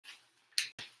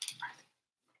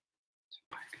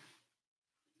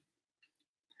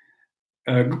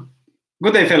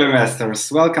Good day, fellow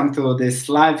investors. Welcome to this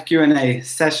live Q&A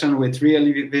session with Real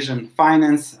Vision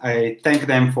Finance. I thank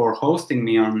them for hosting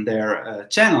me on their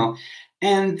channel.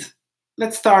 And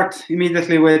let's start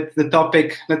immediately with the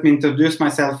topic. Let me introduce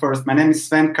myself first. My name is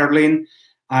Sven Carlin.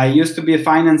 I used to be a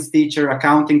finance teacher,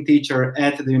 accounting teacher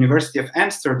at the University of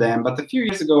Amsterdam. But a few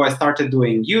years ago, I started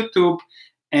doing YouTube.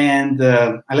 And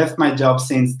I left my job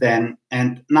since then.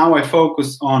 And now I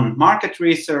focus on market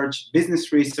research,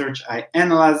 business research. I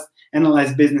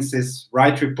analyze businesses,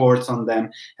 write reports on them.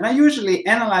 And I usually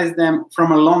analyze them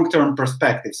from a long-term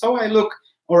perspective. So I look,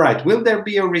 all right, will there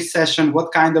be a recession?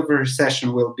 What kind of a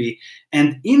recession will be?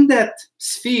 And in that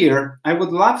sphere, I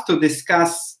would love to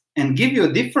discuss and give you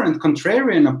a different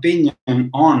contrarian opinion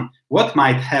on what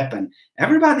might happen.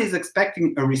 Everybody is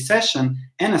expecting a recession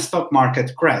and a stock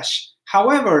market crash.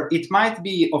 However, it might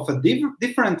be of a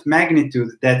different magnitude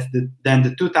than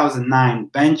the 2009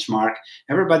 benchmark.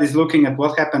 Everybody's looking at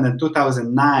what happened in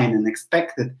 2009 and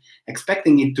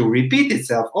expecting it to repeat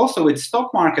itself. Also, with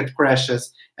stock market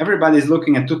crashes, everybody's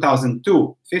looking at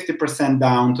 2002, 50%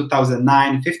 down,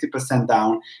 2009, 50%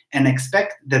 down, and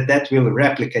expect that will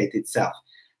replicate itself.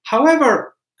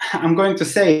 However, I'm going to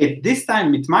say this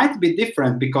time it might be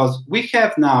different because we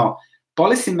have now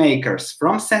policymakers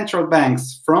from central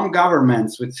banks, from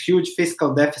governments with huge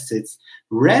fiscal deficits,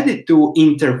 ready to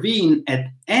intervene at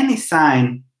any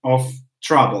sign of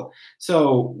trouble.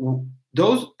 So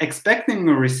those expecting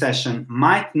a recession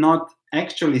might not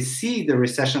actually see the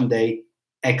recession they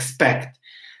expect.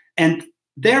 And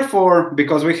therefore,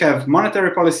 because we have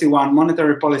monetary policy 1,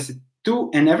 monetary policy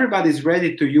 2, and everybody's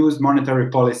ready to use monetary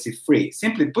policy 3,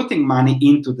 simply putting money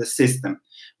into the system.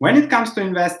 When it comes to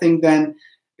investing, then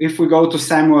if we go to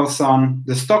Samuelson,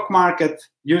 the stock market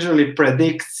usually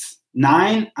predicts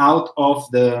 9 out of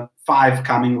the 5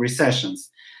 coming recessions.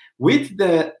 With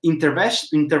the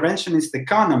interventionist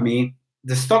economy,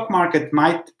 the stock market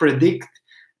might predict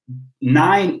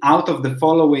 9 out of the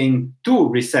following 2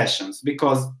 recessions,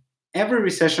 because every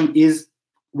recession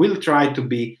will try to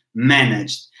be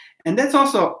managed. And that's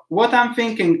also what I'm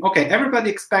thinking. Okay, everybody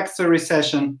expects a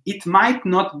recession. It might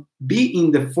not be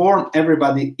in the form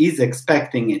everybody is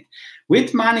expecting it.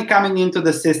 With money coming into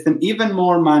the system, even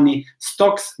more money,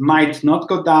 stocks might not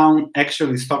go down.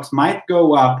 Actually, stocks might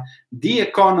go up. The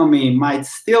economy might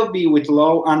still be with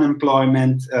low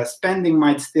unemployment. Spending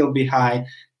might still be high.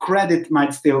 Credit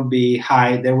might still be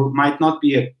high. There might not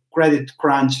be a credit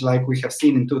crunch like we have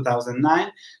seen in 2009.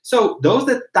 So those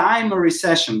that time a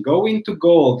recession go into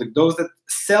gold, those that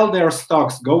sell their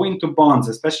stocks go into bonds,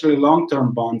 especially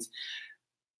long-term bonds.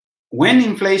 When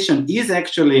inflation is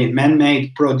actually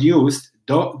man-made produced,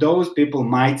 those people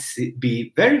might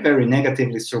be very, very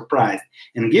negatively surprised.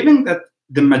 And given that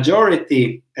the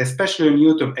majority, especially on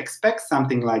YouTube, expects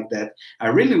something like that, I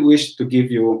really wish to give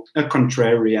you a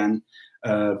contrarian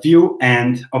view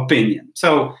and opinion.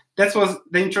 So that was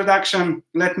the introduction.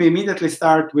 Let me immediately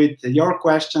start with your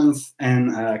questions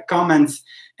and comments,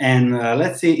 and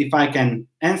let's see if I can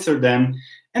answer them.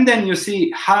 And then you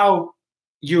see how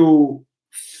your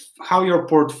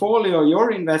portfolio,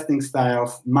 your investing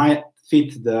styles might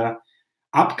fit the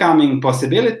upcoming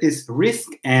possibilities, risk,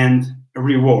 and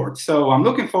reward. So I'm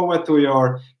looking forward to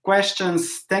your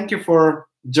questions. Thank you for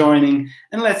joining,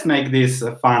 and let's make this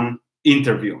a fun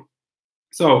interview.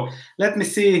 So let me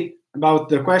see about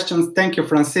the questions. Thank you,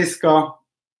 Francisco.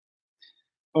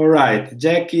 All right,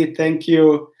 Jackie, thank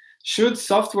you. Should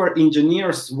software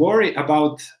engineers worry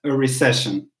about a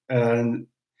recession?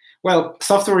 Well,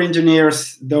 software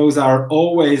engineers, those are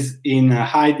always in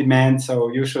high demand, so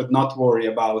you should not worry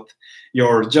about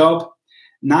your job.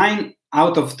 9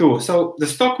 out of 2. So the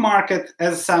stock market,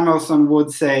 as Samuelson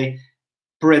would say,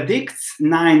 predicts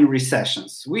 9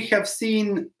 recessions. We have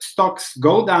seen stocks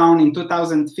go down in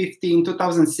 2015,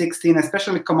 2016,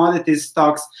 especially commodities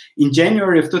stocks. In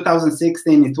January of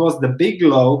 2016, it was the big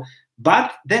low,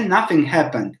 but then nothing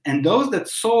happened. And those that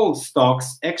sold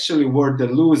stocks actually were the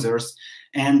losers.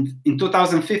 And in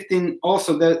 2015,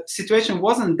 also, the situation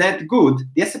wasn't that good.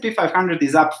 The S&P 500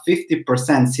 is up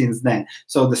 50% since then.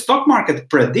 So the stock market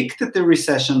predicted the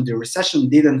recession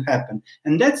didn't happen.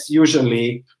 And that's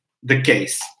usually the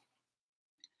case.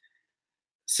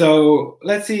 So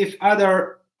let's see if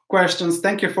other questions.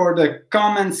 Thank you for the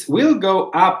comments. Will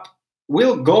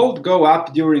gold go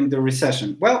up during the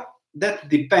recession? Well, that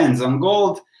depends on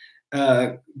gold.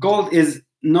 Gold is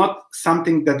not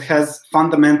something that has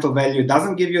fundamental value. It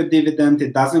doesn't give you a dividend.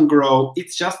 It doesn't grow.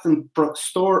 It's just a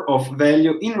store of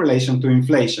value in relation to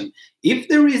inflation. If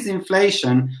there is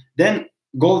inflation, then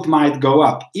gold might go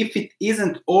up if it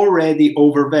isn't already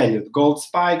overvalued. Gold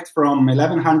spiked from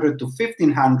 1100 to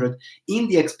 1500 in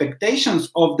the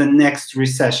expectations of the next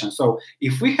recession. So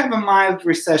if we have a mild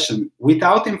recession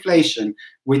without inflation,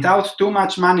 without too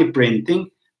much money printing,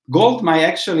 gold might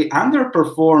actually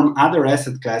underperform other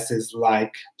asset classes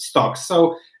like stocks.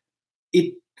 So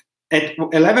at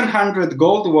 1100,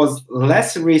 gold was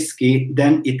less risky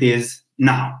than it is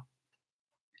now.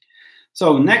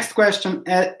 So next question,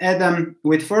 Adam,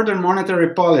 with further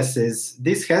monetary policies,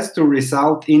 this has to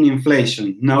result in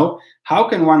inflation. No. How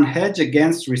can one hedge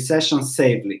against recession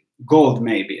safely? Gold,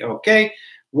 maybe. Okay.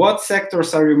 What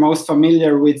sectors are you most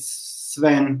familiar with,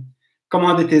 Sven?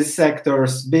 Commodities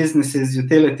sectors, businesses,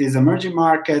 utilities, emerging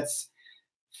markets.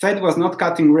 Fed was not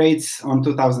cutting rates on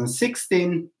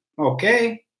 2016.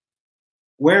 Okay.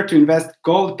 Where to invest,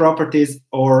 gold, properties,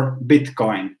 or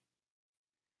Bitcoin?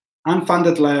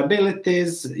 Unfunded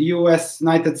liabilities, US,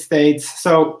 United States.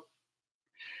 So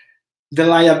the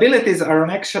liabilities are an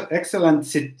excellent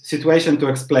situation to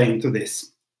explain to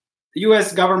this.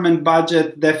 US government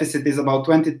budget deficit is about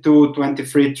 22,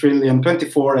 23 trillion,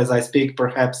 24 as I speak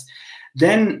perhaps.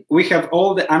 Then we have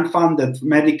all the unfunded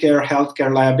Medicare,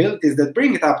 healthcare liabilities that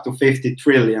bring it up to 50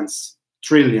 trillions,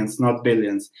 not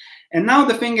billions. And now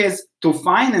the thing is to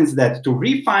finance that, to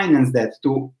refinance that,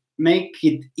 to make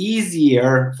it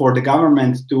easier for the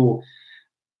government to,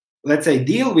 let's say,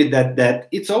 deal with that debt,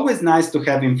 it's always nice to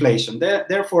have inflation.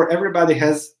 Therefore, everybody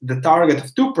has the target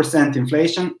of 2%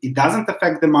 inflation. It doesn't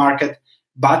affect the market,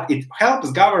 but it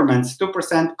helps governments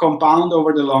 2% compound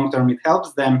over the long term. It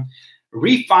helps them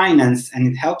refinance and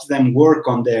it helps them work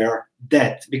on their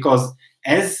debt, because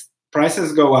as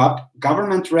prices go up,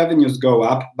 government revenues go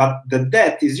up, but the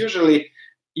debt is usually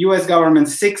US government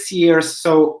 6 years.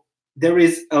 So there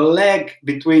is a lag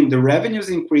between the revenues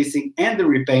increasing and the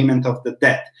repayment of the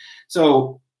debt.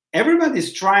 So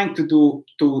everybody's trying to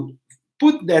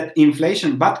put that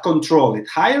inflation, but control it.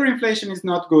 Higher inflation is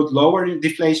not good. Lower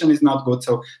deflation is not good.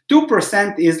 So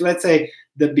 2% is, let's say,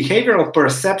 the behavioral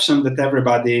perception that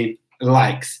everybody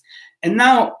likes. And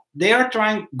now they are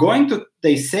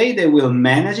they say they will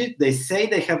manage it. They say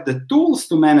they have the tools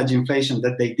to manage inflation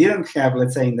that they didn't have,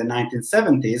 let's say, in the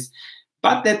 1970s.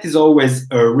 But that is always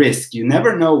a risk. You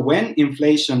never know when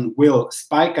inflation will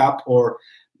spike up or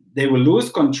they will lose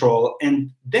control.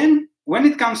 And then when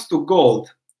it comes to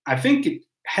gold, I think it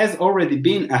has already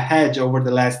been a hedge over the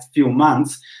last few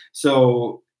months.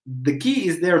 So the key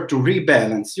is there to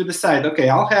rebalance. You decide, okay,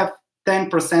 I'll have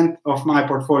 10% of my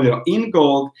portfolio in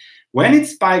gold. When it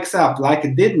spikes up like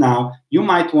it did now, you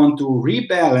might want to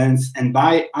rebalance and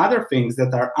buy other things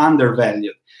that are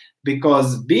undervalued.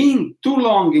 Because being too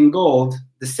long in gold,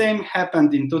 the same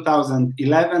happened in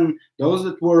 2011. Those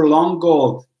that were long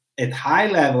gold at high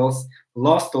levels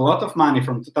lost a lot of money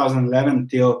from 2011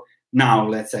 till now,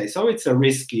 let's say. So it's a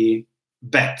risky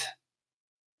bet.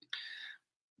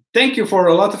 Thank you for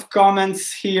a lot of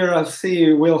comments here. I'll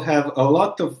see we'll have a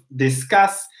lot to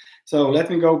discuss. So let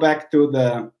me go back to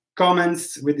the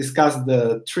comments. We discussed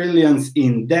the trillions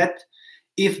in debt.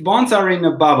 If bonds are in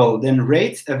a bubble, then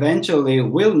rates eventually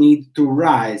will need to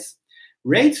rise.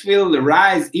 Rates will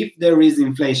rise if there is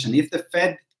inflation, if the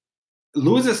Fed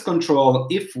loses control,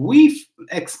 if we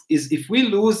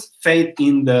lose faith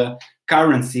in the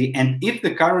currency, and if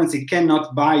the currency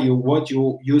cannot buy you what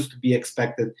you used to be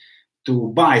expected to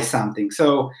buy something.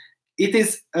 So it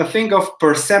is a thing of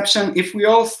perception. If we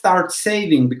all start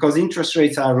saving because interest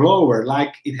rates are lower,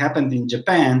 like it happened in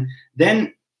Japan,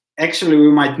 then actually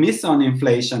we might miss on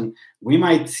inflation. We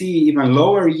might see even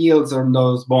lower yields on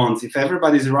those bonds if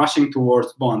everybody's rushing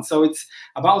towards bonds. So it's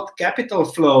about capital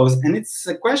flows, and it's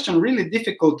a question really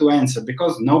difficult to answer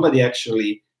because nobody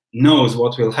actually knows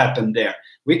what will happen there.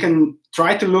 We can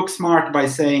try to look smart by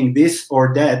saying this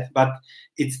or that, but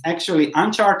it's actually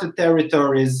uncharted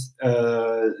territories.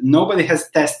 Nobody has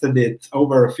tested it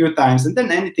over a few times, and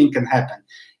then anything can happen.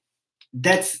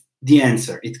 That's the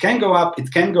answer. It can go up,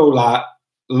 it can go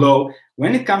low.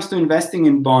 When it comes to investing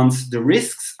in bonds, the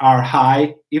risks are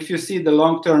high. If you see the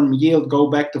long-term yield go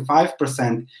back to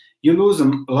 5%, you lose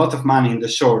a lot of money in the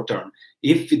short term.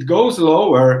 If it goes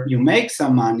lower, you make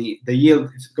some money, the yield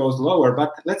goes lower,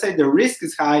 but let's say the risk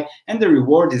is high and the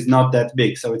reward is not that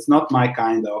big, so it's not my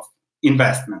kind of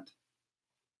investment.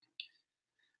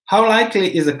 How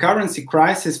likely is a currency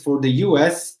crisis for the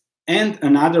US and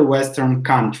other Western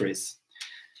countries?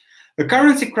 A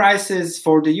currency crisis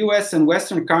for the US and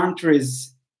Western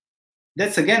countries,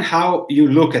 that's again how you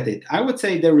look at it. I would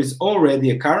say there is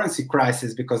already a currency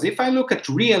crisis because if I look at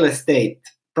real estate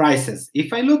prices,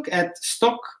 if I look at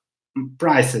stock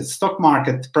prices, stock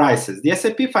market prices, the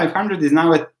S&P 500 is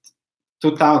now at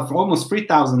 2,000, almost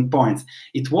 3,000 points.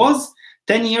 It was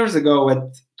 10 years ago at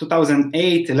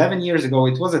 2008, 11 years ago,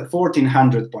 it was at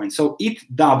 1,400 points. So it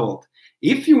doubled.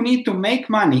 If you need to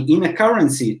make money in a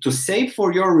currency to save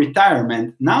for your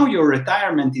retirement, now your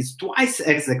retirement is twice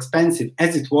as expensive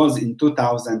as it was in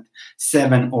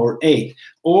 2007 or 8,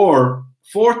 or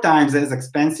 4 times as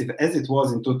expensive as it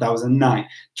was in 2009.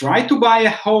 Try to buy a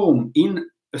home in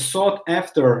a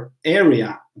sought-after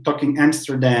area, I'm talking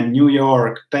Amsterdam, New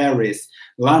York, Paris,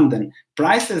 London.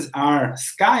 Prices are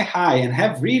sky high and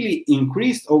have really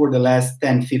increased over the last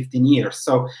 10, 15 years.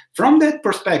 So from that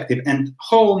perspective, and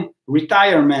home,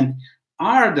 retirement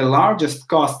are the largest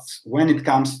costs when it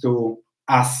comes to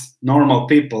us normal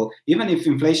people, even if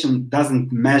inflation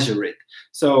doesn't measure it.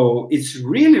 So it's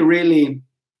really, really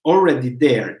already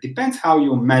there. Depends how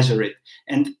you measure it.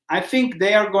 And I think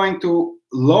they are going to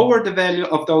lower the value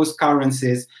of those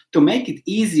currencies to make it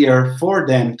easier for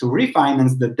them to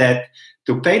refinance the debt,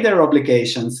 to pay their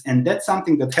obligations. And that's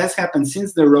something that has happened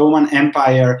since the Roman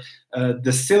Empire.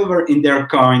 The silver in their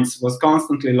coins was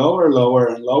constantly lower, lower,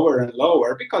 and lower and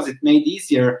lower, because it made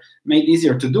easier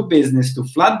to do business, to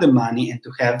flood the money, and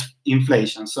to have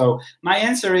inflation. So my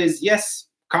answer is yes,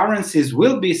 currencies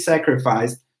will be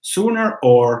sacrificed sooner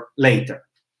or later.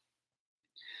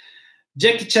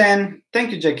 Jackie Chan,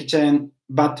 thank you, Jackie Chan.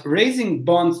 But raising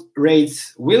bond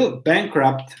rates will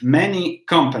bankrupt many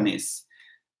companies.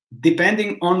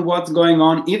 Depending on what's going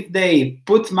on, if they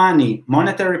put money,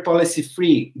 monetary policy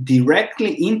free,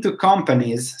 directly into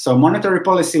companies, so monetary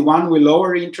policy one will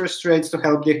lower interest rates to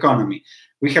help the economy.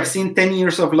 We have seen 10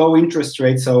 years of low interest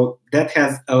rates, so that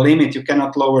has a limit. You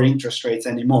cannot lower interest rates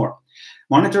anymore.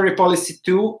 Monetary policy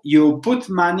two, you put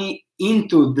money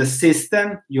into the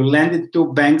system, you lend it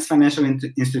to banks, financial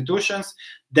institutions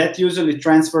that usually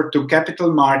transfer to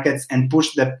capital markets and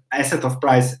push the asset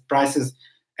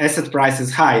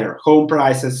prices higher, home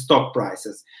prices, stock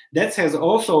prices. That has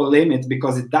also a limit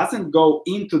because it doesn't go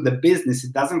into the business,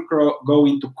 it doesn't go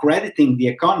into crediting the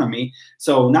economy.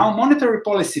 So now monetary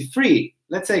policy free,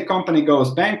 let's say a company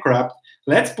goes bankrupt,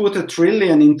 let's put $1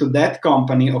 trillion into that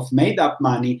company of made up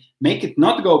money, make it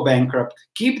not go bankrupt,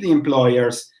 keep the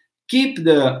employers, keep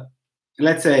the,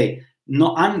 let's say,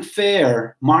 no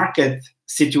unfair market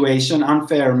situation,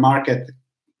 unfair market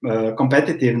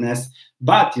competitiveness,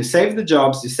 but you save the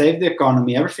jobs, you save the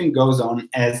economy, everything goes on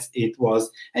as it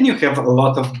was, and you have a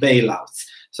lot of bailouts.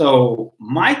 So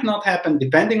might not happen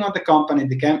depending on the company,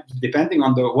 depending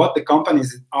on what the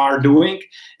companies are doing.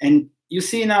 And you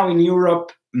see now in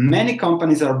Europe, many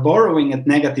companies are borrowing at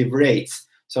negative rates.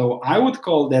 So I would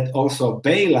call that also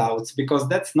bailouts, because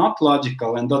that's not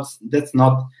logical and that's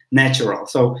not natural.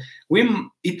 So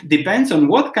it depends on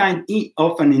what kind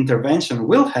of an intervention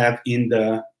we'll have in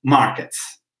the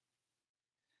markets.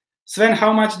 Sven,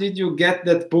 how much did you get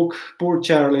that book, Poor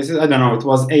Charlie? I don't know, it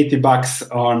was $80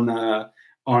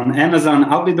 on Amazon.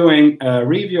 I'll be doing a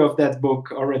review of that book,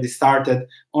 already started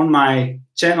on my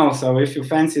channel. So if you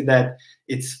fancy that,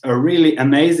 it's a really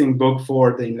amazing book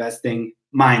for the investing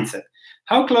mindset.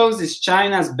 How close is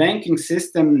China's banking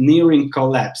system nearing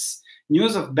collapse?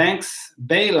 News of banks'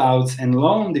 bailouts and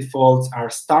loan defaults are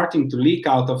starting to leak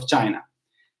out of China.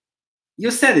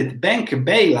 You said it, bank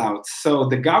bailouts. So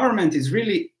the government is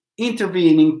really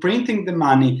intervening, printing the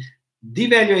money,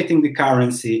 devaluating the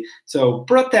currency, so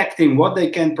protecting what they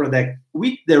can protect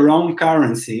with their own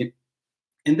currency.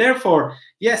 And therefore,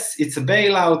 yes, it's a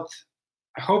bailout.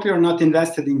 I hope you're not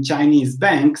invested in Chinese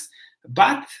banks,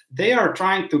 but they are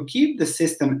trying to keep the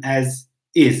system as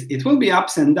is. It will be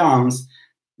ups and downs,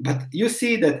 but you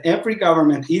see that every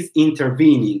government is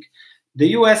intervening. The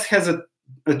US has a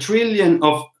 $1 trillion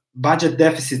of budget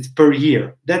deficits per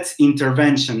year. That's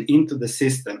intervention into the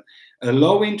system.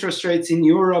 Low interest rates in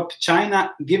Europe,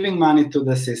 China giving money to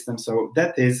the system. So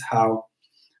that is how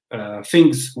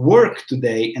things work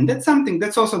today. And that's something,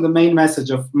 that's also the main message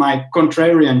of my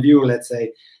contrarian view, let's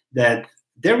say, that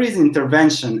there is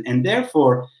intervention, and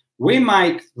therefore we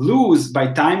might lose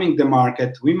by timing the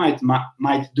market. We might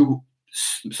do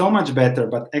so much better,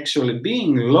 but actually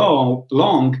being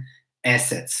long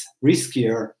assets,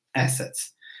 riskier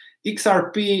assets.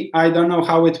 XRP, I don't know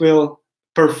how it will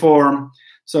perform.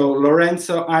 So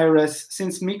Lorenzo Iris,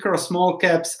 since micro small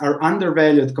caps are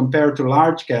undervalued compared to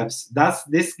large caps, does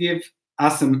this give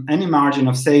us any margin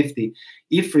of safety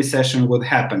if recession would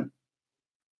happen?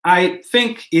 I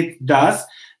think it does,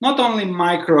 not only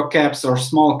micro caps or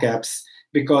small caps,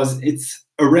 because it's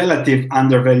a relative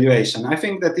undervaluation. I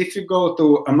think that if you go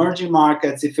to emerging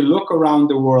markets, if you look around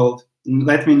the world,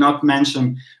 let me not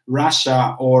mention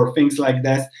Russia or things like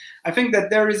that. I think that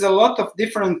there is a lot of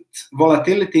different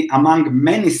volatility among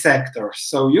many sectors.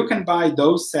 So you can buy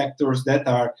those sectors that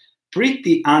are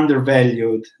pretty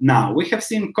undervalued now. We have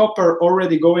seen copper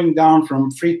already going down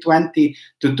from 3.20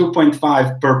 to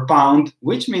 2.5 per pound,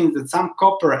 which means that some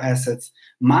copper assets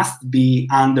must be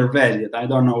undervalued. I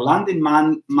don't know, London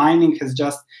Mining has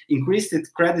just increased its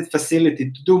credit facility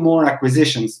to do more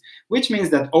acquisitions, which means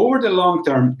that over the long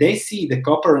term, they see the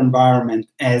copper environment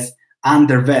as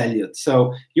undervalued.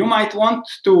 So you might want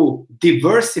to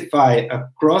diversify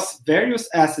across various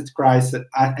asset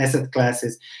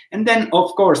classes. And then,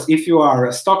 of course, if you are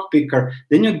a stock picker,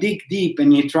 then you dig deep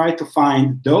and you try to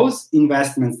find those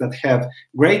investments that have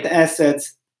great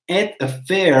assets at a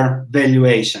fair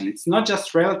valuation. It's not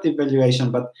just relative valuation,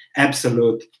 but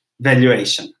absolute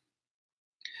valuation.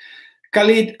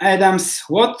 Khalid Adams,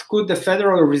 what could the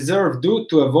Federal Reserve do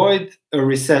to avoid a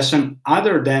recession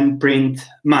other than print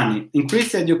money?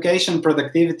 Increase education,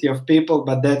 productivity of people,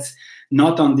 but that's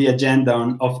not on the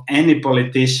agenda of any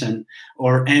politician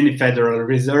or any Federal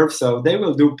Reserve. So they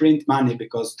will do print money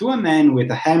because to a man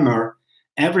with a hammer,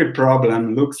 every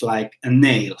problem looks like a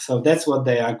nail. So that's what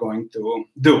they are going to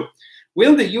do.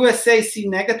 Will the USA see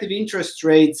negative interest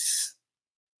rates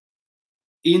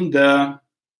in the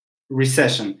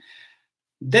recession?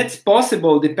 That's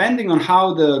possible depending on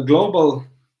how the global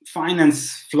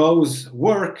finance flows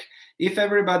work. If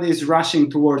everybody is rushing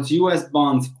towards US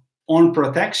bonds on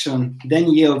protection,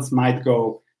 then yields might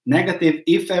go negative.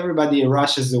 If everybody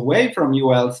rushes away from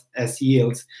US as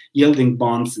yielding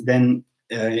bonds, then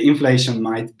inflation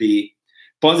might be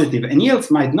positive and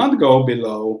yields might not go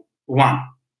below 1.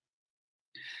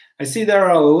 I see there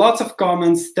are lots of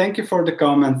comments. Thank you for the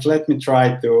comments. Let me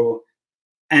try to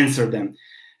answer them.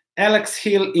 Alex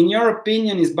Hill, in your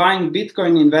opinion, is buying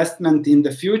Bitcoin investment in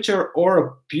the future or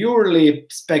a purely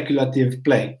speculative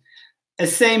play?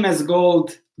 Same as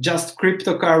gold, just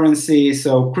cryptocurrency.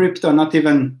 So crypto, not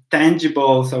even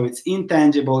tangible. So it's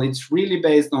intangible. It's really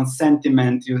based on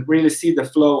sentiment. You really see the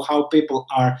flow, how people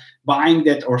are buying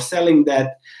that or selling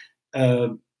that.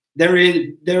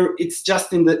 It's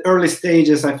just in the early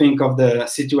stages, I think, of the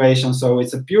situation. So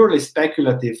it's a purely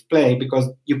speculative play because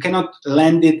you cannot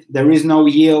lend it. There is no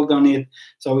yield on it.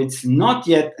 So it's not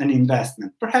yet an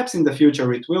investment. Perhaps in the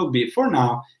future it will be. For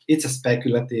now, it's a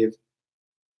speculative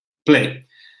play.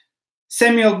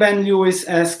 Samuel Ben Lewis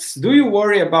asks, do you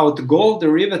worry about gold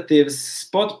derivatives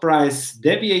spot price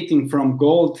deviating from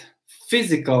gold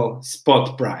physical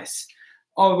spot price?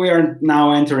 Oh, we are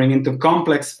now entering into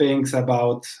complex things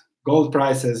about gold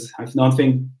prices. I don't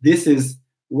think this is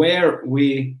where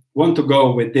we want to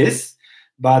go with this,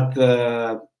 but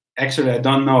actually I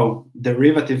don't know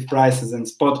derivative prices and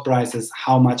spot prices,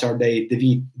 how much are they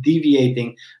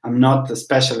deviating. I'm not a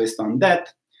specialist on that.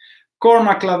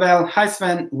 Cormac Lavelle, hi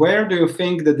Sven, where do you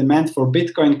think the demand for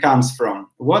Bitcoin comes from?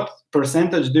 What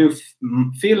percentage do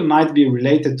you feel might be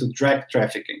related to drug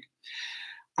trafficking?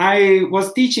 I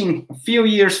was teaching a few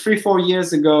years, 3-4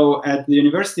 years ago at the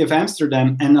University of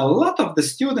Amsterdam, and a lot of the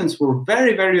students were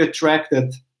very, very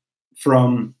attracted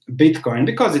from Bitcoin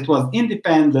because it was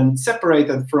independent,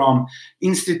 separated from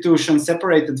institutions,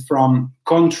 separated from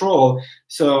control.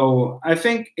 So I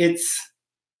think it's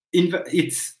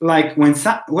like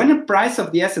when a price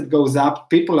of the asset goes up,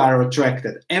 people are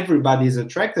attracted. Everybody is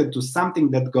attracted to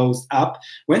something that goes up.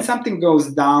 When something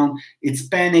goes down, it's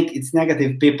panic, it's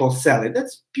negative, people sell it.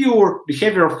 That's pure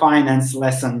behavioral finance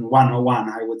lesson 101,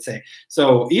 I would say.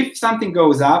 So if something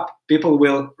goes up, people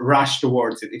will rush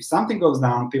towards it. If something goes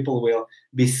down, people will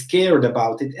be scared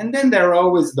about it. And then there are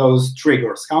always those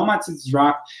triggers. How much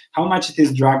it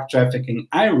is drug trafficking,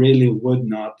 I really would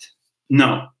not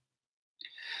know.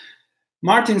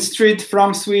 Martin Street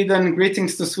from Sweden,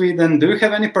 greetings to Sweden. Do you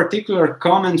have any particular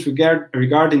comment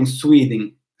regarding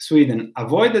Sweden? Sweden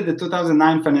avoided the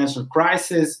 2009 financial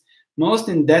crisis, most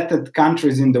indebted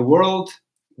countries in the world.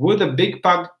 Would a big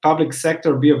public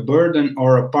sector be a burden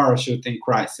or a parachute in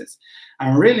crisis?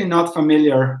 I'm really not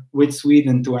familiar with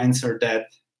Sweden to answer that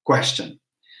question.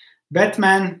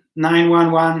 Batman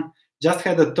 911 just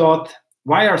had a thought.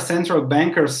 Why are central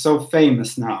bankers so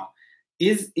famous now?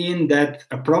 Is in that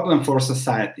a problem for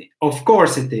society? Of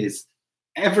course it is.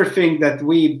 Everything that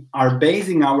we are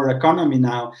basing our economy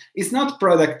now is not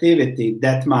productivity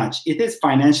that much. It is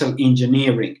financial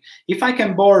engineering. If I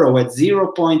can borrow at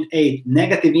 0.8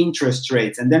 negative interest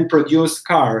rates and then produce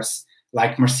cars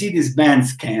like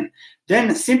Mercedes-Benz can,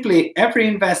 then simply every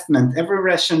investment, every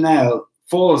rationale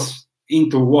falls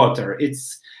into water.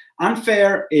 It's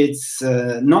unfair. It's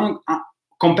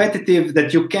competitive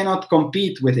that you cannot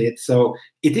compete with it. So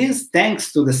it is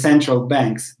thanks to the central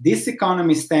banks. This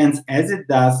economy stands as it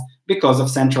does because of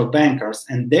central bankers,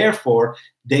 and therefore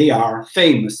they are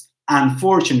famous.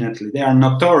 Unfortunately, they are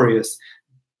notorious.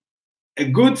 A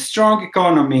good, strong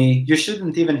economy, you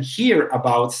shouldn't even hear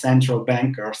about central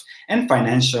bankers and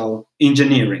financial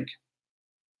engineering.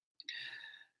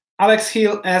 Alex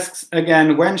Hill asks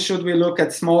again, when should we look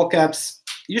at small caps?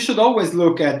 You should always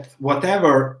look at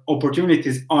whatever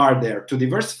opportunities are there to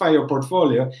diversify your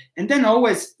portfolio, and then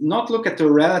always not look at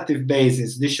a relative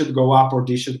basis. This should go up or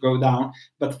this should go down,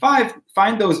 but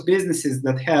find those businesses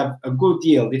that have a good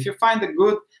yield. If you find a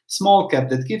good small cap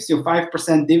that gives you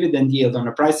 5% dividend yield on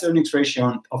a price earnings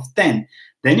ratio of 10,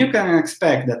 then you can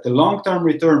expect that the long-term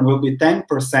return will be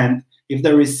 10%. If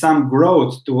there is some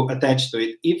growth to attach to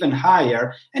it, even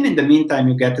higher, and in the meantime,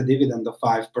 you get a dividend of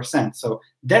 5%. So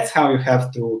that's how you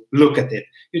have to look at it.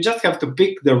 You just have to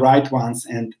pick the right ones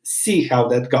and see how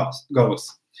that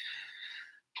goes.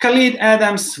 Khalid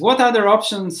Adams, what other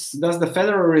options does the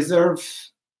Federal Reserve,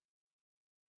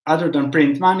 other than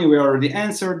print money? We already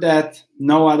answered that.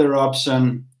 No other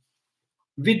option.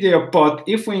 Video pot,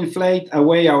 if we inflate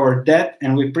away our debt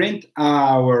and we print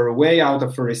our way out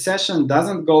of a recession,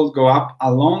 doesn't gold go up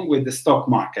along with the stock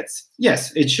markets?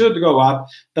 Yes, it should go up,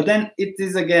 but then it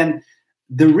is again,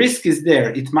 the risk is there.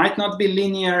 It might not be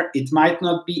linear, it might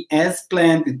not be as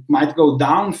planned, it might go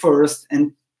down first,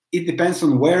 and it depends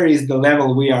on where is the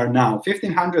level we are now.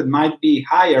 1,500 might be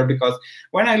higher, because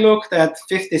when I looked at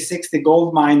 50, 60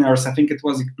 gold miners, I think it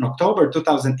was in October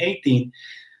 2018,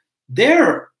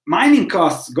 their mining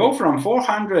costs go from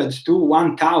 400 to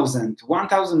 1,000,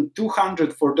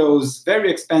 1,200 for those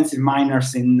very expensive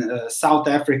miners in South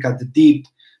Africa, the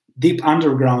deep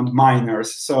underground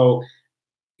miners. So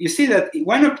you see that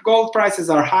when gold prices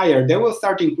are higher, they will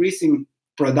start increasing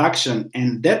production,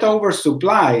 and that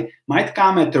oversupply might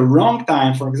come at the wrong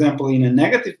time, for example, in a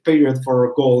negative period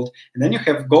for gold, and then you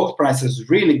have gold prices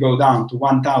really go down to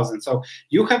 1,000. So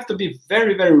you have to be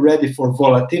very, very ready for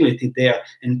volatility there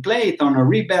and play it on a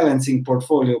rebalancing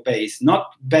portfolio base,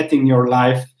 not betting your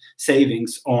life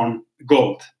savings on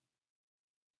gold.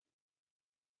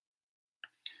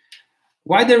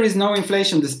 Why there is no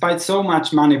inflation despite so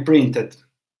much money printed?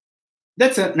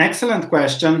 That's an excellent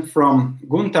question from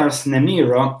Guntar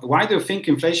Snemiro. Why do you think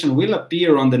inflation will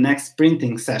appear on the next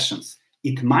printing sessions?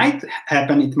 It might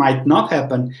happen, it might not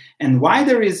happen. And why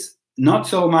there is not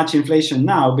so much inflation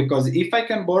now? Because if I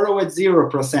can borrow at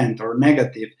 0% or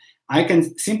negative, I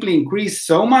can simply increase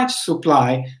so much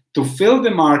supply to fill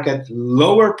the market,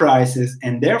 lower prices,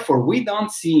 and therefore we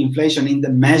don't see inflation in the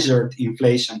measured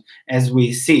inflation as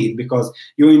we see it, because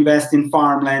you invest in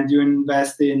farmland, you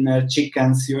invest in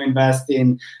chickens, you invest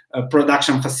in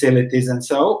production facilities and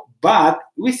so, but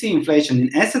we see inflation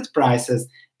in asset prices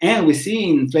and we see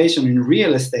inflation in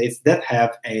real estates that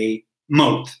have a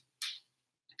moat.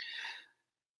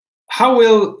 How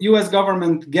will US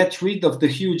government get rid of the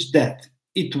huge debt?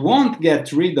 It won't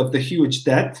get rid of the huge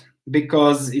debt,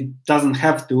 because it doesn't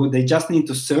have to. They just need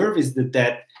to service the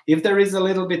debt. If there is a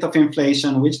little bit of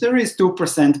inflation, which there is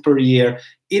 2% per year,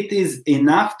 it is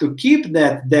enough to keep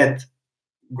that debt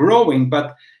growing,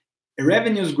 but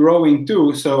revenues growing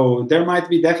too. So there might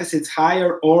be deficits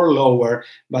higher or lower,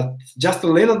 but just a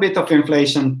little bit of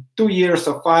inflation, 2 years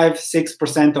of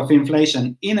 5-6% of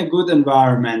inflation in a good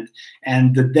environment,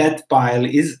 and the debt pile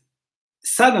is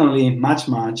suddenly much,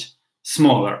 much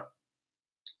smaller.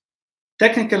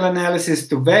 Technical analysis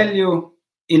to value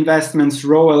investments,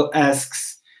 Roel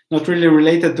asks, not really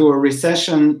related to a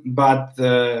recession, but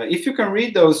if you can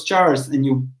read those charts and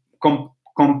you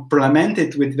complement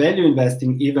it with value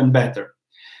investing, even better.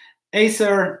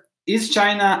 Acer, is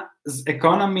China's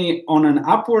economy on an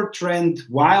upward trend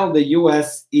while the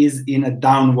US is in a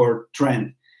downward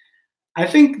trend? I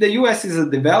think the US is a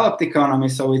developed economy,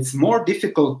 so it's more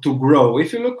difficult to grow.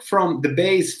 If you look from the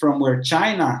base from where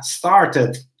China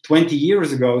started 20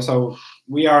 years ago, so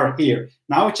we are here.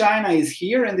 Now China is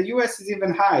here and the US is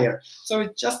even higher. So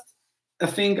it's just a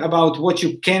thing about what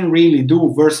you can really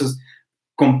do versus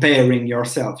comparing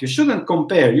yourself. You shouldn't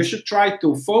compare. You should try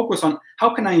to focus on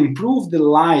how can I improve the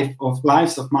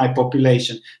lives of my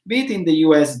population, be it in the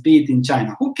US, be it in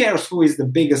China. Who cares who is the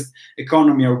biggest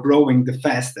economy or growing the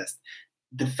fastest?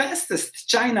 The fastest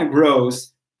China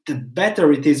grows, the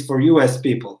better it is for US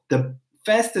people. The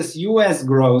fastest US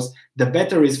grows, the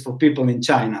better is for people in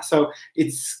China. So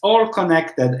it's all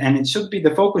connected, and it should be,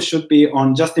 the focus should be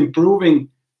on just improving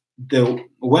the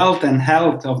wealth and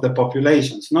health of the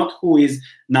populations, not who is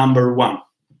number one.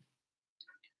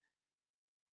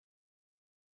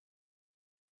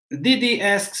 Didi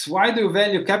asks, why do you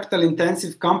value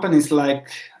capital-intensive companies like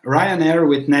Ryanair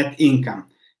with net income?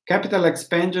 Capital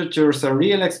expenditures are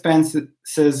real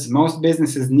expenses. Most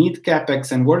businesses need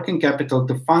capex and working capital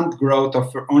to fund growth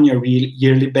on a real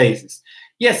yearly basis.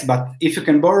 Yes, but if you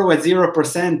can borrow at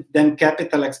 0%, then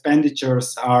capital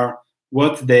expenditures are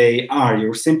what they are.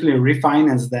 You simply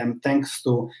refinance them thanks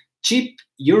to cheap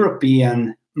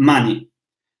European money.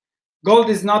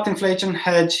 Gold is not inflation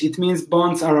hedge. It means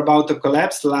bonds are about to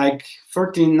collapse like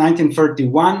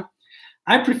 1931.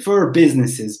 I prefer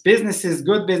businesses.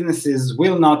 Good businesses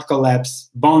will not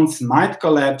collapse. Bonds might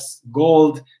collapse.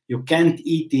 Gold, you can't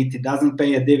eat it. It doesn't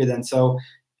pay a dividend. So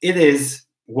it is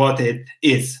what it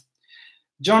is.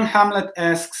 John Hamlet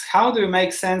asks, how do you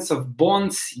make sense of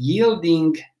bonds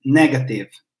yielding negative?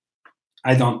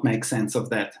 I don't make sense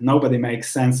of that. Nobody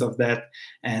makes sense of that.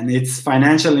 And it's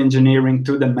financial engineering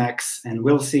to the max, and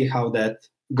we'll see how that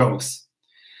goes.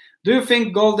 Do you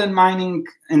think gold and mining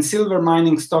and silver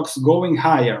mining stocks going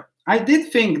higher? I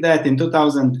did think that in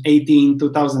 2018,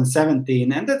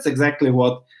 2017, and that's exactly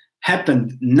what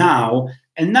happened now.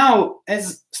 And now,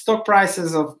 as stock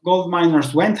prices of gold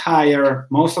miners went higher,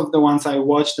 most of the ones I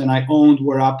watched and I owned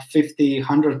were up 50,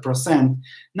 100%.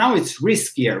 Now it's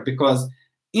riskier because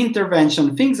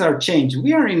intervention, things are changed.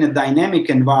 We are in a dynamic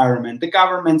environment. The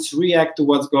governments react to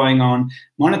what's going on.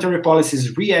 Monetary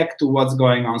policies react to what's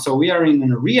going on. So we are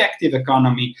in a reactive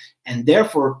economy, and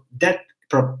therefore that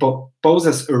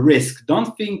poses a risk.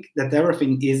 Don't think that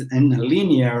everything is in a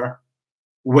linear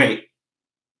way.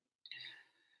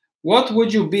 What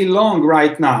would you be long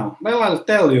right now? Well, I'll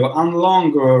tell you. I'm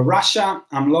long Russia,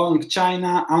 I'm long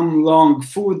China, I'm long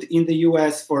food in the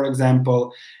US, for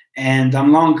example. And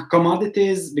I'm long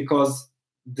commodities because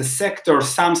the sector,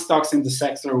 some stocks in the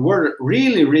sector were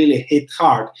really, really hit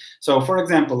hard. So, for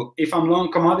example, if I'm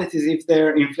long commodities, if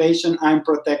there's inflation, I'm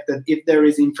protected. If there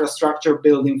is infrastructure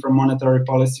building from monetary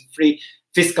policy free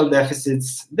fiscal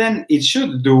deficits, then it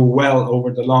should do well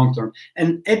over the long term.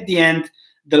 And at the end,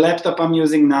 the laptop I'm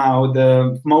using now,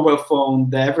 the mobile phone,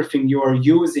 the everything you are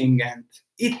using, and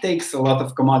it takes a lot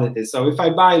of commodities. So if I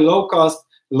buy low cost,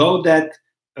 low debt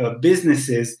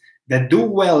businesses that do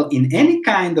well in any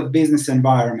kind of business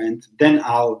environment, then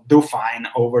I'll do fine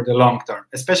over the long term,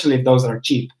 especially if those are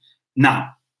cheap.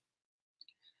 Now,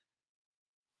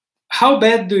 how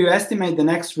bad do you estimate the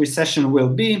next recession will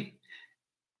be?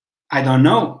 I don't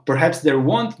know. Perhaps there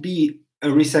won't be a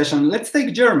recession. Let's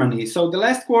take Germany. So the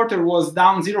last quarter was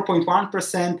down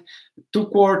 0.1%. 2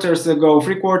 quarters ago,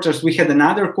 3 quarters, we had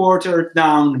another quarter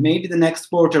down. Maybe the next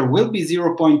quarter will be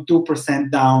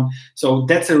 0.2% down. So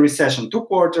that's a recession. 2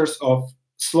 quarters of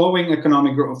slowing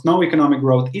economic growth, no economic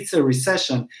growth. It's a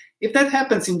recession. If that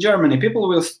happens in Germany, people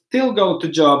will still go to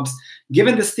jobs.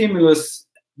 Given the stimulus,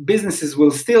 businesses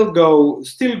will still grow.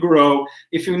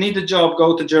 If you need a job,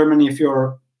 go to Germany. If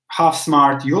you're half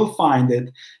smart, you'll find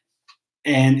it.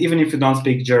 And even if you don't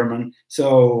speak German.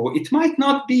 So it might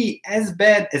not be as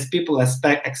bad as people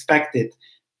expected.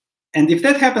 And if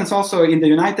that happens also in the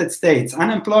United States,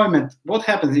 unemployment, what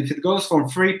happens if it goes from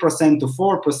 3% to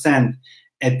 4%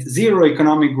 at zero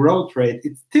economic growth rate?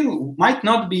 It still might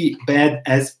not be bad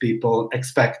as people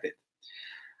expected.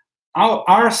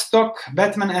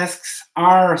 Batman asks,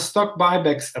 are stock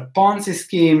buybacks a Ponzi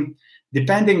scheme?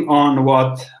 Depending on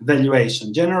what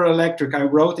valuation. General Electric, I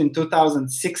wrote in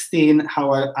 2016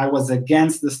 how I was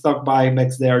against the stock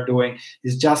buybacks they are doing.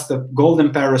 It's just a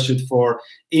golden parachute for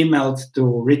emails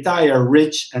to retire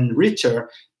rich and richer.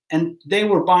 And they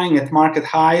were buying at market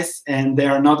highs, and they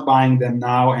are not buying them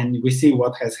now. And we see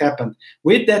what has happened.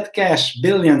 With that cash,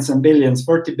 billions and billions,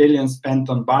 40 billion spent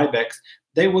on buybacks,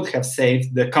 they would have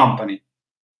saved the company.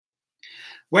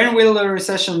 When will the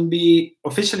recession be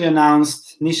officially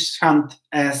announced? Nishant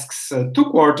asks, 2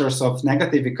 quarters of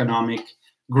negative economic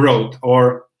growth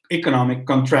or economic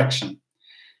contraction.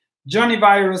 Johnny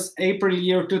Virus, April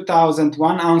year 2000,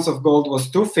 1 ounce of gold was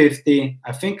 $250.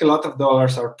 I think a lot of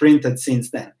dollars are printed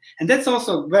since then. And that's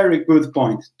also a very good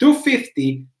point.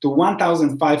 $250 to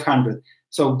 $1,500.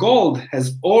 So gold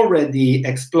has already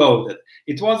exploded.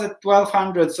 It was at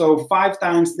 1,200, so 5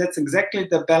 times. That's exactly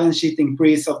the balance sheet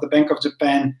increase of the Bank of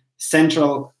Japan,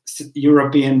 Central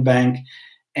European Bank.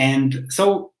 And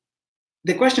so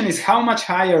the question is how much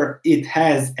higher it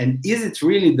has, and is it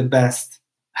really the best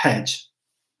hedge?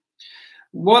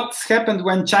 What's happened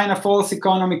when China false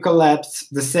economy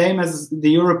collapsed, the same as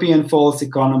the European false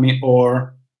economy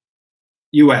or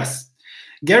US?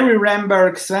 Gary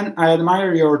Ramberg, Sven, I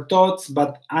admire your thoughts,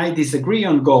 but I disagree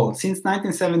on gold. Since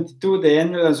 1972, the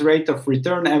annualized rate of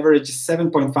return average is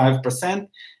 7.5%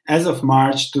 as of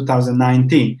March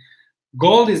 2019.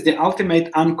 Gold is the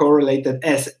ultimate uncorrelated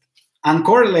asset.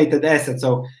 uncorrelated assets.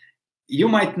 So you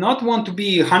might not want to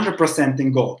be 100%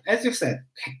 in gold. As you said,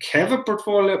 have a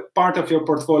portfolio, part of your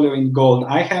portfolio in gold.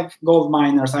 I have gold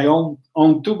miners. I own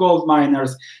 2 gold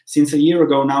miners since a year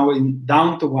ago, now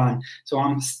down to 1. So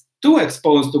I'm too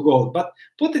exposed to gold, but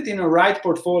put it in a right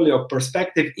portfolio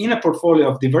perspective, in a portfolio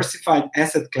of diversified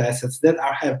asset classes that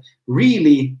have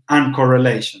really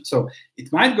uncorrelation. So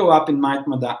it might go up, it might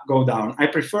go down. I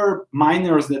prefer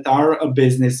miners that are a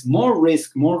business, more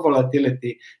risk, more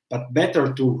volatility, but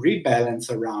better to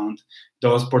rebalance around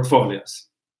those portfolios.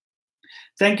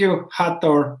 Thank you,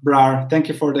 Hathor Brar. Thank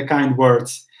you for the kind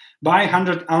words. Buy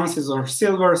 100 ounces of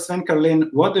silver. Sven Carlin,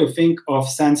 what do you think of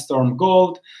Sandstorm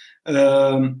Gold?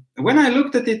 When I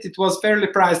looked at it, it was fairly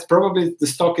priced. Probably the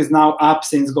stock is now up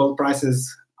since gold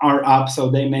prices are up, so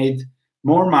they made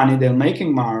more money. They're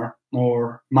making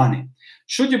more money.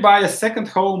 Should you buy a second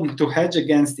home to hedge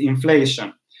against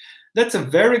inflation? That's a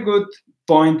very good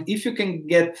point. If you can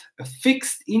get a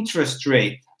fixed interest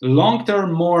rate,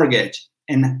 long-term mortgage,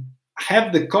 and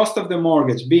have the cost of the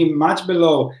mortgage be much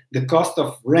below the cost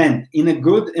of rent in a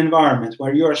good environment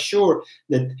where you are sure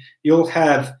that you'll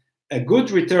have a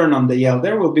good return on the yield,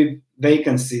 there will be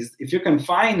vacancies. If you can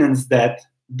finance that,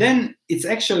 then it's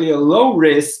actually a low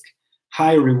risk,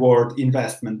 high reward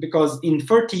investment, because in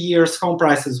 30 years, home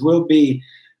prices will be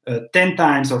 10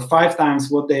 times or 5 times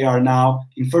what they are now.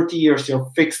 In 30 years, your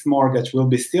fixed mortgage will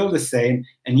be still the same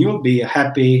and you'll be a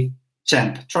happy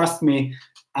champ. Trust me,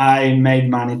 I made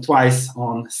money twice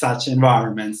on such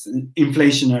environments,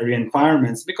 inflationary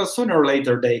environments, because sooner or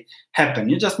later they happen.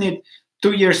 You just need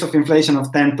 2 years of inflation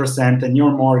of 10% and your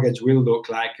mortgage will look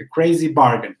like a crazy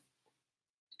bargain.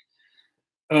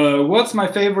 What's my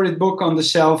favorite book on the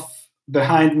shelf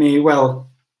behind me? Well,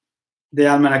 The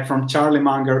Almanac from Charlie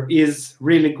Munger is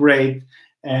really great.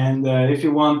 And if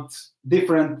you want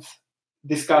different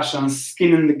discussions,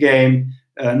 skin in the game,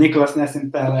 Nicholas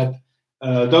Nassim Taleb,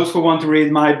 those who want to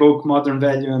read my book, Modern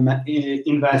Value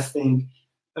Investing,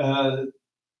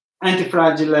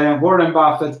 Antifragile, Warren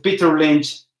Buffett, Peter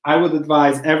Lynch, I would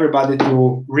advise everybody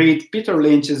to read Peter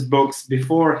Lynch's books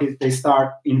before they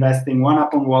start investing. One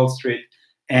Up on Wall Street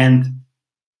and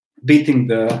Beating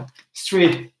the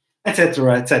Street,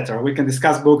 etc., etc. We can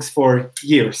discuss books for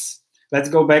years. Let's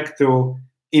go back to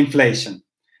inflation.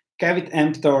 Caveat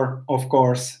emptor, of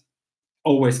course,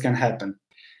 always can happen.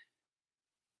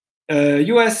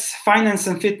 US finance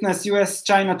and fitness,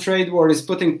 US-China trade war is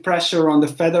putting pressure on the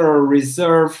Federal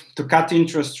Reserve to cut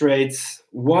interest rates.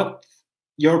 What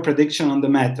your prediction on the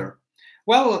matter?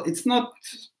 Well, it's not,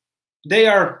 they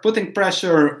are putting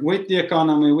pressure with the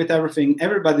economy, with everything.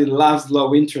 Everybody loves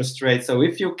low interest rates. So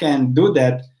if you can do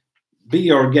that, be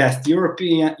your guest.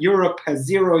 Europe has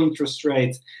 0 interest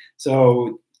rates.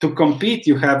 So to compete,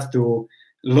 you have to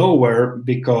lower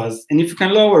and if you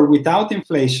can lower without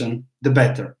inflation, the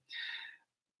better.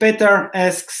 Peter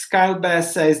asks, Kyle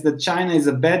Bass says that China is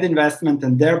a bad investment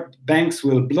and their banks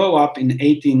will blow up in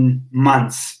 18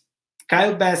 months.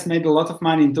 Kyle Bass made a lot of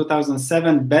money in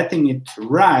 2007 betting it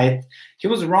right. He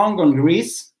was wrong on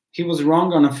Greece. He was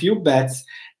wrong on a few bets,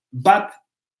 but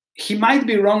he might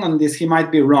be wrong on this. He might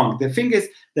be wrong. The thing is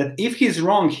that if he's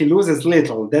wrong, he loses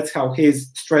little. That's how his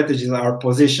strategies are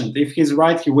positioned. If he's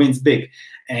right, he wins big.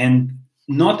 And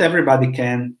not everybody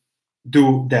can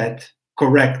do that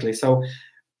correctly. So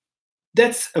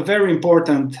that's a very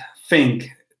important thing,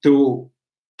 to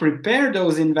prepare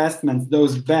those investments,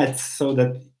 those bets, so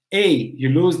that A, you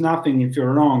lose nothing if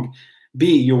you're wrong,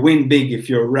 B, you win big if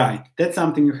you're right. That's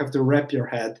something you have to wrap your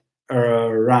head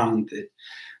around it.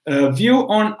 View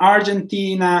on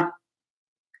Argentina,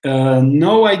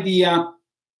 no idea.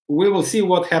 We will see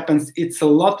what happens. It's a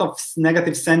lot of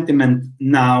negative sentiment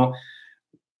now.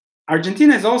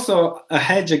 Argentina is also a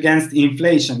hedge against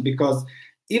inflation, because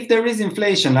if there is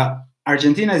inflation,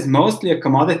 Argentina is mostly a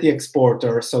commodity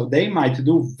exporter, so they might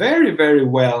do very, very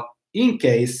well in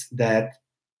case that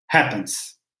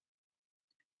happens.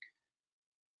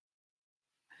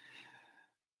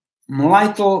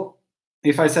 Lytle,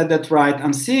 if I said that right,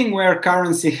 I'm seeing where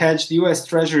currency hedged US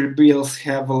Treasury bills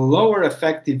have a lower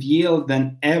effective yield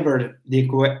than ever the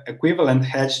equivalent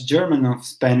hedged German or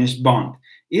Spanish bond.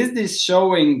 Is this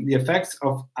showing the effects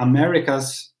of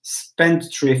America's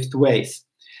spendthrift ways?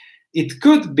 It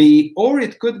could be, or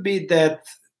it could be that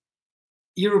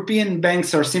European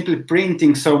banks are simply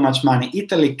printing so much money.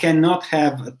 Italy cannot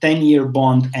have a 10-year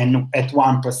bond and at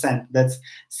 1%. That's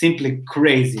simply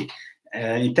crazy.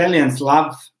 Italians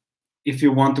love if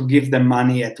you want to give them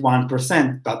money at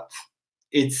 1%, but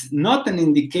it's not an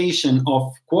indication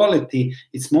of quality.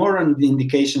 It's more an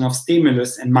indication of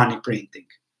stimulus and money printing.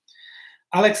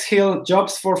 Alex Hill,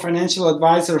 jobs for financial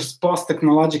advisors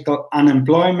post-technological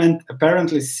unemployment.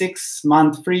 Apparently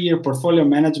 6-month, 3-year portfolio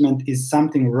management is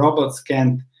something robots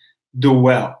can't do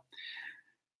well.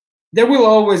 There will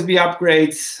always be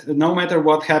upgrades, no matter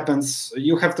what happens.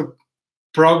 You have to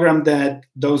program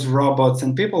those robots,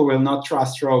 and people will not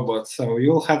trust robots. So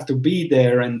you'll have to be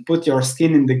there and put your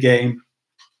skin in the game.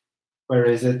 Where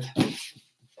is it?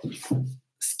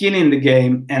 Skin in the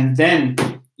game, and then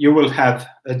you will have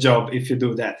a job if you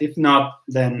do that. If not,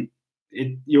 then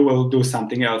you will do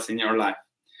something else in your life.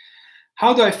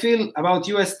 How do I feel about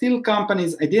US steel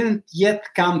companies? I didn't yet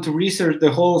come to research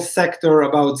the whole sector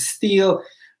about steel.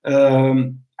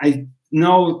 I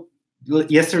know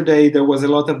yesterday there was a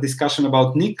lot of discussion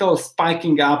about nickel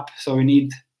spiking up, so we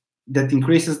need that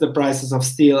increases the prices of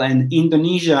steel, and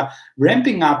Indonesia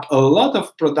ramping up a lot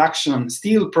of production,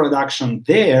 steel production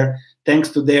there, thanks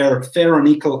to their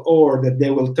ferronickel ore that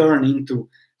they will turn into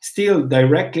steel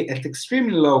directly at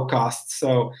extremely low cost.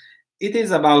 So it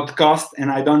is about cost,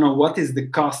 and I don't know what is the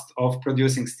cost of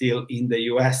producing steel in the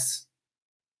US.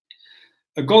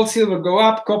 Gold, silver go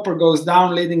up, copper goes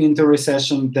down, leading into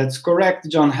recession. That's correct,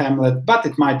 John Hamlet, but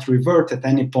it might revert at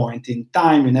any point in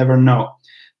time. You never know.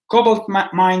 Cobalt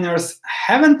miners,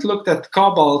 haven't looked at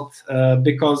cobalt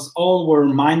because all were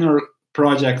minor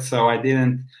projects, so I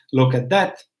didn't look at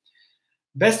that.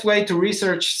 Best way to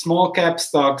research small cap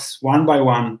stocks, one by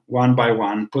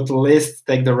one. Put a list,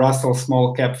 take the Russell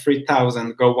small cap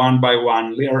 3000, go one by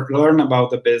one, learn about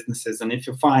the businesses, and if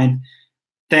you find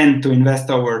 10 to invest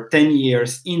over 10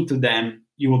 years into them,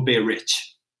 you will be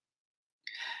rich.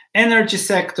 Energy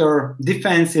sector,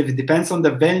 defensive, it depends on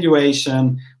the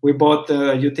valuation. We bought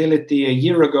a utility a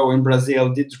year ago in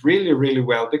Brazil, did really, really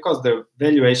well because the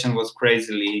valuation was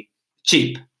crazily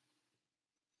cheap.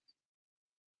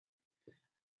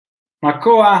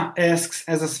 Makoa asks,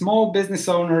 as a small business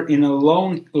owner in a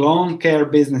lawn care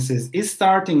businesses, is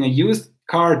starting a used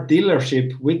car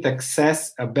dealership with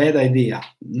access a bad idea?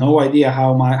 No idea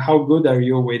how good are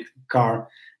you with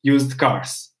used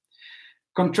cars.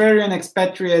 Contrarian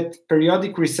expatriate,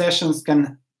 periodic recessions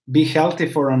can be healthy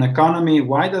for an economy.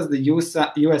 Why does the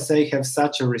USA have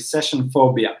such a recession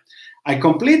phobia? I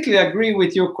completely agree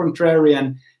with you,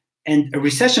 Contrarian. And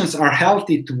recessions are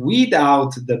healthy to weed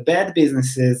out the bad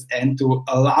businesses and to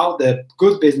allow the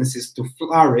good businesses to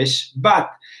flourish. But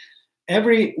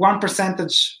every 1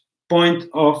 percentage point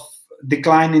of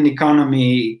decline in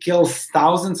economy kills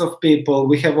thousands of people.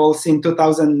 We have all seen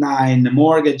 2009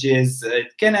 mortgages.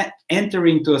 It can enter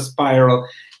into a spiral,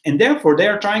 and therefore they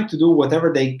are trying to do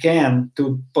whatever they can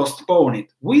to postpone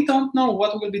it. We don't know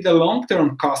what will be the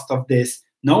long-term cost of this.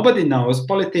 Nobody knows.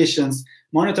 Politicians,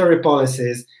 monetary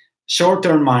policies,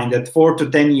 short-term minded, 4 to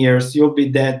 10 years, you'll be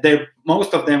dead.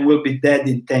 Most of them will be dead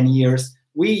in 10 years.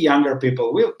 We younger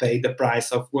people will pay the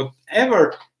price of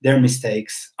whatever their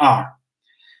mistakes are.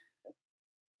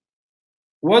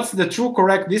 What's the true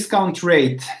correct discount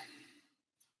rate?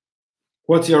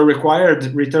 What's your required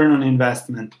return on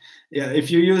investment? If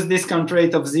you use discount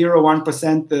rate of 0,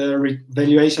 1%,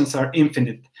 valuations are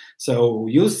infinite. So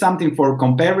use something for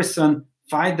comparison,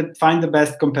 find the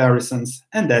best comparisons,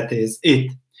 and that is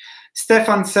it.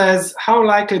 Stefan says, how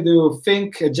likely do you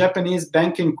think a Japanese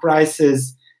banking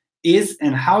crisis is,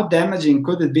 and how damaging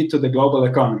could it be to the global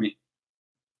economy?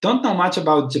 Don't know much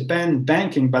about Japan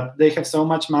banking, but they have so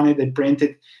much money, they print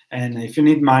it, and if you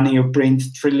need money, you print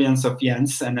trillions of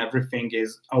yens and everything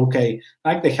is okay,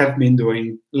 like they have been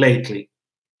doing lately.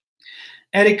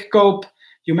 Eric Cope,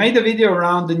 you made a video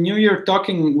around the New Year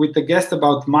talking with a guest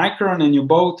about Micron, and you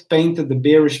both painted the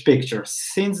bearish picture.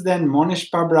 Since then, Monish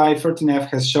Pabrai 13F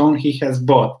has shown he has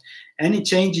bought. Any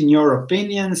change in your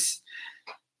opinions?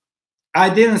 I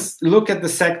didn't look at the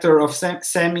sector of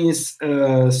semis,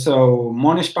 so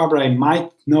Monish Pabrai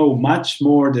might know much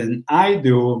more than I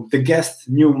do. The guest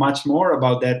knew much more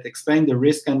about that, explained the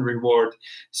risk and reward.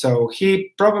 So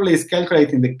he probably is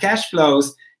calculating the cash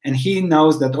flows, and he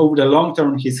knows that over the long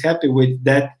term, he's happy with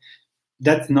that.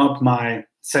 That's not my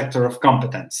sector of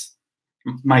competence.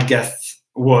 My guest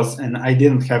was, and I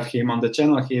didn't have him on the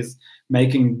channel. He's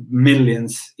making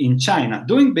millions in China,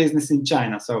 doing business in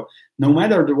China. So no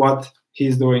matter what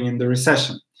he's doing in the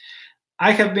recession.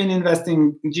 I have been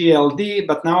investing GLD,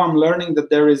 but now I'm learning that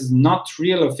there is not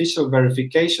real official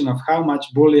verification of how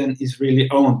much bullion is really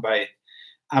owned by it.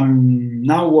 I'm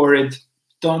now worried,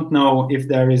 don't know if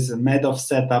there is a Madoff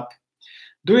setup.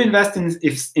 Do invest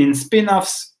in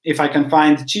spin-offs if I can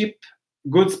find cheap,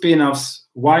 good spin-offs,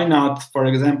 why not? For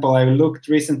example, I looked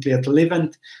recently at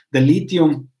Livent, the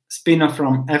lithium spin-off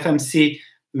from FMC,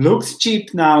 looks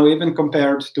cheap now, even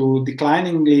compared to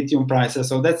declining lithium prices.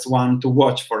 So that's one to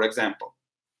watch, for example.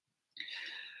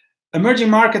 Emerging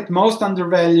market, most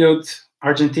undervalued.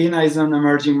 Argentina is an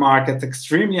emerging market,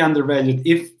 extremely undervalued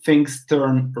if things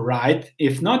turn right.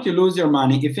 If not, you lose your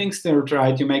money. If things turn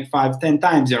right, you make 5-10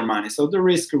 times your money. So the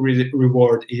risk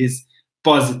reward is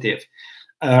positive.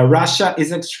 Russia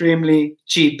is extremely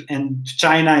cheap, and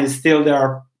China is still, there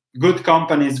are good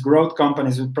companies, growth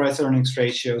companies with price earnings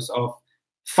ratios of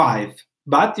 5.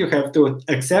 But you have to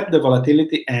accept the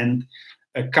volatility and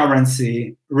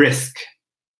currency risk.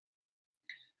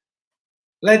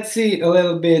 Let's see a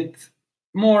little bit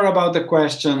more about the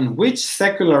question, which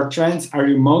secular trends are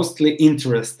you mostly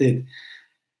interested?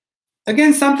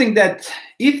 Again, something that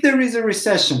if there is a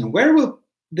recession, where will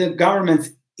the governments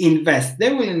invest?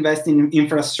 They will invest in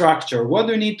infrastructure. What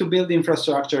do you need to build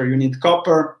infrastructure? You need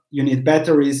copper, you need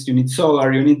batteries, you need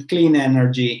solar, you need clean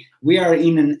energy. We are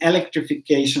in an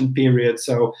electrification period.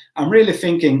 So I'm really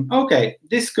thinking, okay,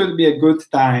 this could be a good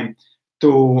time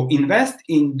to invest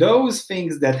in those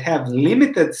things that have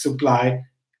limited supply.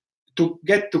 To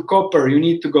get to copper, you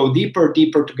need to go deeper.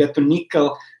 To get to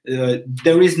nickel,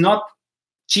 there is not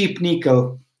cheap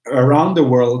nickel around the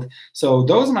world. So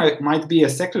those might be a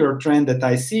secular trend that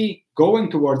I see going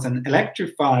towards an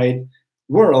electrified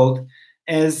world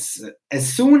as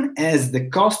soon as the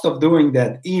cost of doing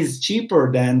that is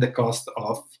cheaper than the cost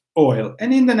of oil.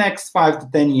 And in the next 5 to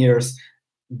 10 years,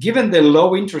 given the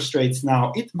low interest rates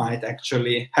now, it might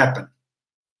actually happen.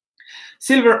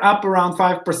 Silver up around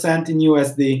 5% in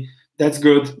USD. That's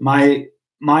good. My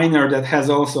miner that has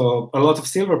also a lot of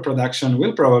silver production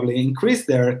will probably increase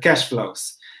their cash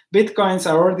flows. Bitcoins,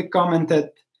 I already commented.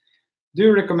 Do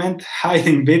you recommend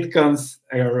hiding Bitcoins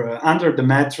under the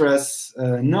mattress?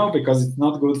 No, because it's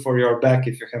not good for your back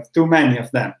if you have too many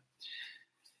of them.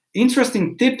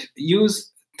 Interesting tip,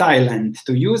 use Thailand,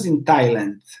 to use in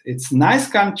Thailand. It's a nice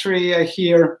country, I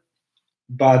hear,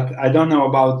 but I don't know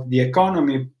about the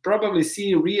economy. Probably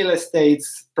see real estate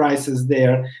prices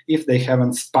there if they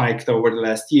haven't spiked over the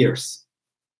last years.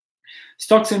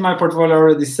 Stocks in my portfolio,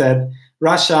 already said.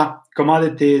 Russia,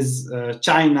 commodities,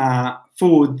 China,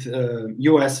 food,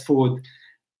 US food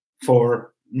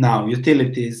for now,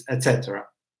 utilities, etc.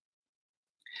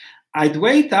 I'd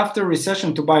wait after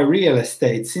recession to buy real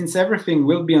estate since everything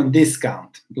will be on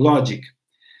discount. Logic.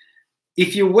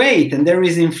 If you wait and there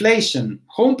is inflation,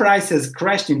 home prices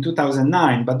crashed in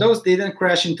 2009, but those didn't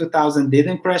crash in 2000,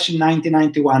 didn't crash in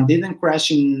 1991, didn't crash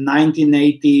in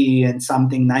 1980 and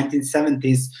something,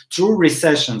 1970s, through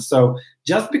recession. So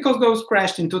just because those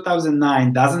crashed in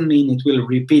 2009 doesn't mean it will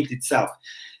repeat itself.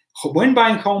 When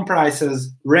buying home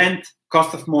prices, rent,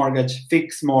 cost of mortgage,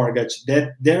 fixed mortgage,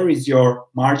 that there is your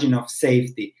margin of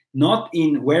safety, not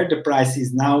in where the price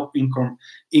is now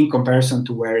in comparison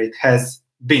to where it has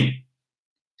been.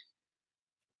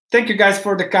 Thank you guys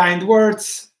for the kind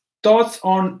words. Thoughts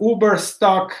on Uber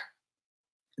stock?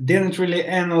 Didn't really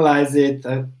analyze it.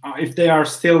 If they are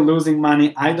still losing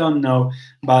money, I don't know.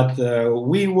 But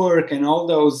WeWork and all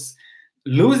those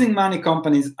losing money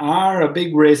companies are a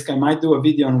big risk. I might do a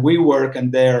video on WeWork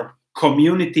and their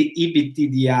community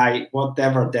EBITDA,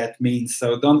 whatever that means.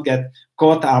 So don't get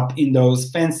caught up in those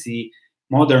fancy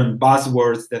modern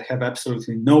buzzwords that have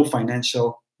absolutely no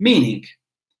financial meaning.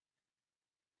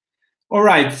 All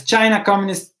right, China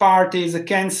Communist Party is a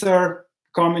cancer.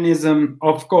 Communism,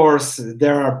 of course,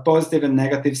 there are positive and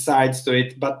negative sides to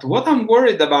it. But what I'm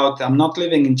worried about, I'm not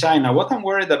living in China, what I'm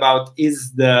worried about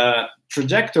is the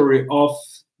trajectory of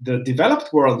the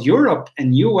developed world, Europe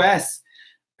and US,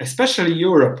 especially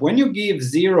Europe. When you give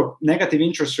zero negative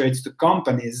interest rates to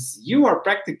companies, you are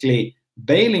practically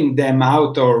bailing them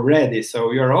out already.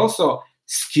 So you're also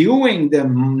skewing the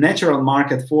natural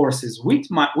market forces, which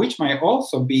might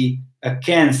also be a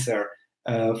cancer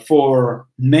for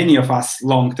many of us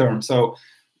long term. So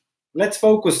let's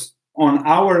focus on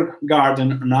our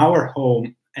garden, on our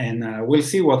home, and we'll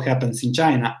see what happens in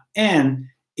China and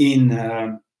in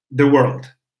the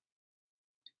world.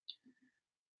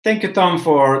 Thank you, Tom,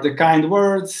 for the kind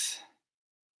words.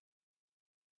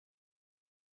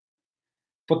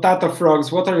 Potato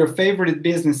Frogs, what are your favorite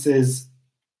businesses?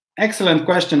 Excellent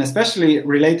question, especially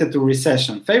related to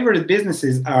recession. Favorite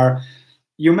businesses are,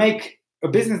 you make a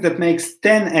business that makes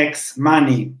 10x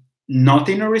money, not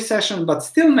in a recession, but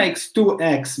still makes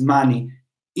 2x money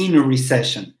in a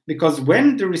recession. Because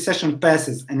when the recession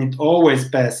passes, and it always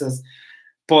passes,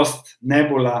 post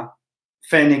nebula,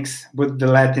 Phoenix, would the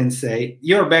Latins say,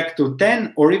 you're back to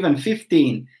 10 or even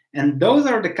 15. And those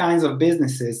are the kinds of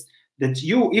businesses that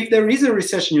you, if there is a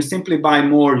recession, you simply buy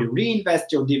more, you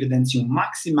reinvest your dividends, you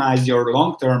maximize your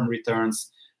long-term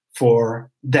returns for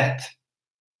that.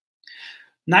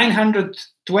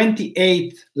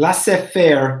 928,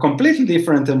 laissez-faire, completely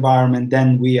different environment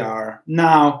than we are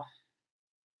now.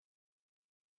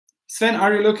 Sven,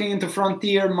 are you looking into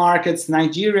frontier markets?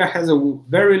 Nigeria has a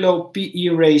very low PE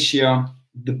ratio.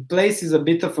 The place is a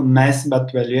bit of a mess,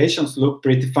 but valuations look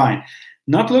pretty fine.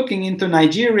 Not looking into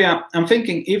Nigeria, I'm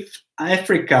thinking if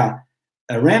Africa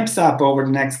ramps up over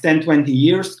the next 10-20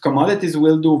 years, commodities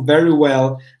will do very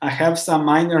well. I have some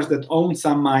miners that own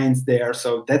some mines there,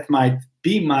 so that might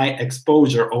be my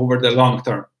exposure over the long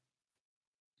term.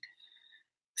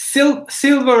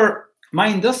 Silver, my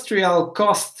industrial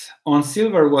cost on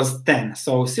silver was 10,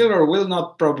 so silver will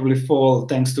not probably fall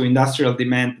thanks to industrial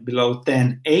demand below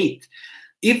 10.8.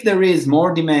 If there is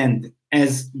more demand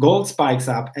as gold spikes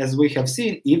up, as we have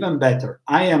seen, even better.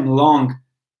 I am long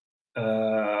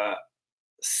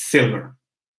silver.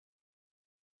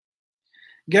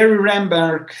 Gary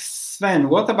Ramberg, Sven,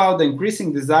 what about the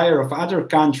increasing desire of other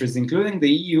countries, including the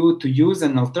EU, to use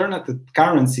an alternative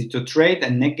currency to trade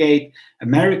and negate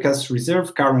America's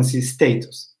reserve currency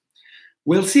status?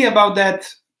 We'll see about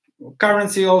that.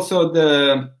 Currency also,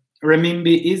 the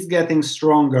renminbi is getting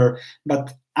stronger,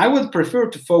 but I would prefer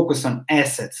to focus on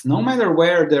assets, no matter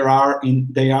where they are in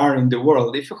the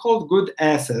world. If you hold good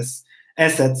assets,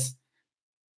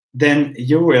 then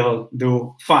you will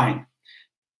do fine.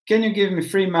 Can you give me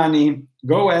free money?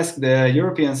 Go ask the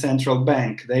European Central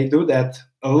Bank. They do that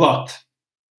a lot.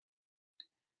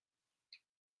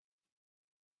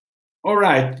 All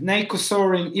right, Neiko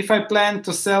Sorin, if I plan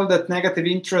to sell that negative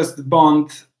interest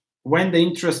bond, when the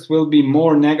interest will be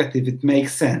more negative, it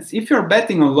makes sense. If you're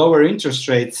betting on lower interest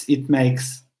rates, it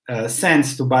makes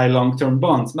sense to buy long-term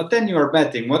bonds. But then you are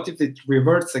betting. What if it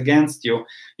reverts against you?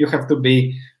 You have to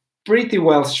be pretty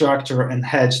well structured and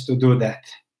hedged to do that.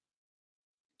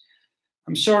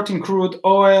 I'm shorting crude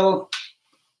oil.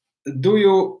 Do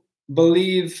you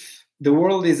believe the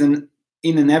world is in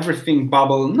an everything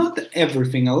bubble? Not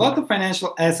everything. A lot of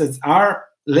financial assets are,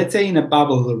 let's say, in a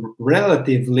bubble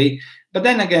relatively. But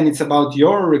then again, it's about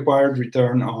your required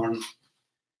return on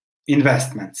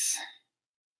investments.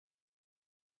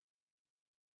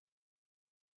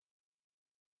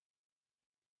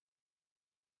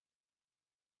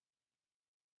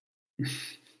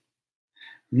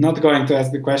 I'm not going to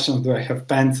ask the question, do I have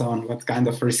pants on? What kind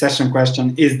of recession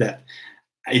question is that?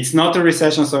 It's not a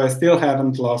recession, so I still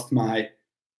haven't lost my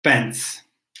pants.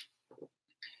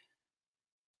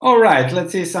 All right,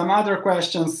 let's see some other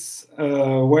questions.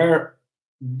 Where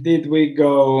did we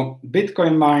go?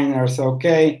 Bitcoin miners,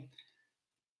 okay.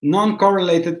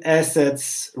 Non-correlated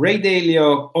assets, Ray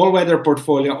Dalio, all-weather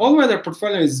portfolio. All-weather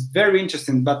portfolio is very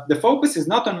interesting, but the focus is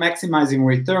not on maximizing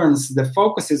returns. The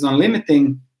focus is on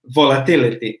limiting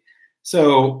volatility.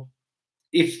 So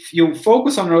if you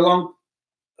focus on a long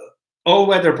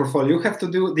all-weather portfolio, you have to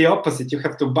do the opposite. You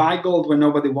have to buy gold when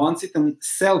nobody wants it and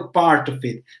sell part of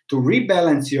it to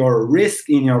rebalance your risk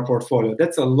in your portfolio.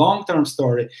 That's a long-term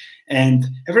story. And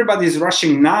everybody is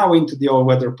rushing now into the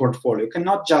all-weather portfolio. You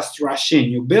cannot just rush in.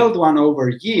 You build one over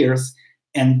years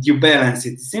and you balance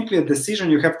it. It's simply a decision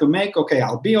you have to make. Okay,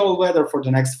 I'll be all-weather for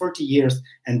the next 40 years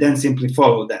and then simply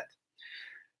follow that.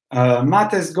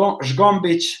 Mates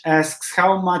Zgombic asks,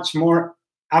 how much more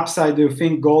upside do you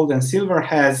think gold and silver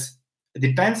has? It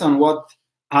depends on what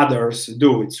others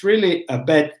do. It's really a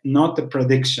bet, not a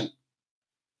prediction.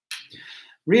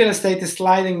 Real estate is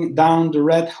sliding down the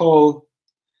red hole.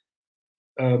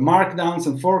 Markdowns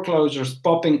and foreclosures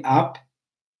popping up.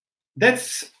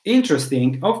 That's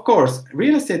interesting. Of course,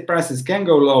 real estate prices can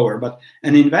go lower, but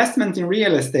an investment in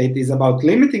real estate is about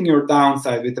limiting your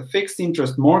downside with a fixed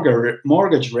interest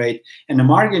mortgage rate and a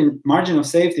margin of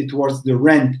safety towards the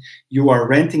rent you are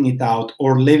renting it out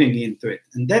or living into it.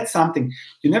 And that's something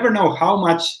you never know how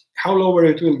lower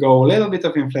it will go. A little bit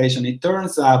of inflation, it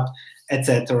turns up,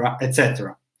 etc.,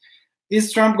 etc.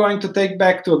 Is Trump going to take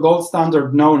back to a gold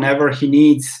standard? No, never. He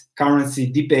needs currency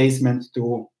debasement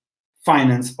to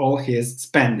finance all his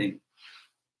spending.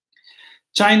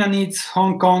 China needs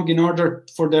Hong Kong in order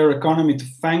for their economy to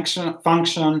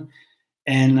function,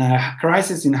 and a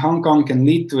crisis in Hong Kong can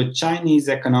lead to a Chinese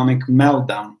economic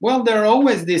meltdown. Well, there are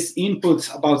always these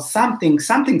inputs about something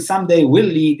someday will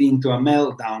lead into a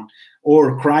meltdown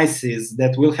or crisis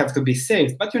that will have to be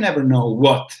saved, but you never know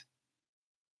what.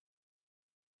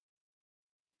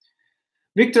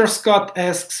 Victor Scott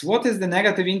asks, what is the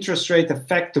negative interest rate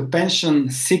effect to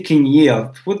pension-seeking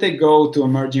yield? Would they go to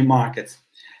emerging markets?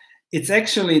 It's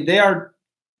actually, they are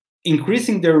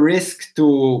increasing their risk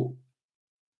to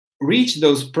reach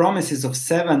those promises of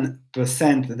 7%.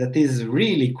 That is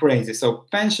really crazy. So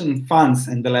pension funds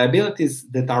and the liabilities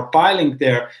that are piling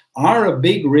there are a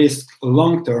big risk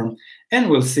long-term, and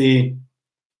we'll see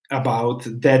about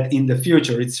that in the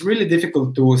future. It's really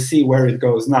difficult to see where it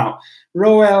goes now.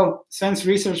 Roel, Sven's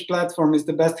research platform is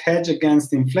the best hedge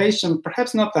against inflation.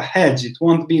 Perhaps not a hedge, it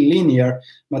won't be linear,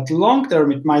 but long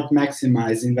term it might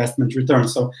maximize investment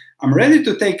returns. So I'm ready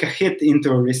to take a hit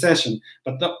into a recession,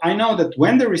 but I know that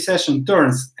when the recession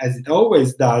turns, as it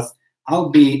always does, I'll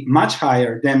be much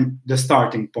higher than the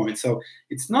starting point. So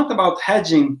it's not about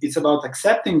hedging, it's about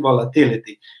accepting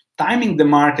volatility. Timing the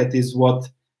market is what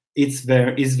is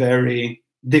very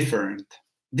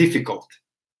difficult.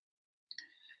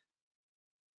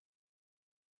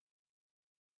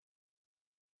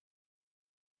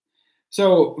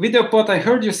 So, Videopot, I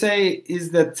heard you say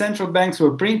is that central banks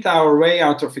will print our way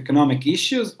out of economic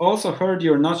issues. Also heard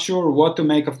you're not sure what to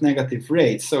make of negative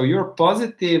rates. So you're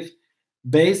positive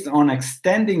based on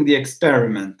extending the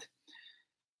experiment.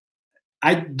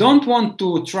 I don't want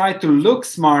to try to look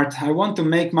smart. I want to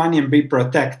make money and be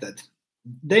protected.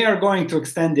 They are going to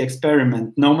extend the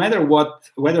experiment no matter what,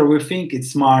 whether we think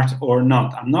it's smart or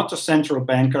not. I'm not a central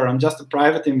banker. I'm just a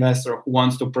private investor who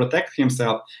wants to protect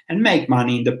himself and make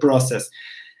money in the process.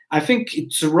 I think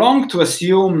it's wrong to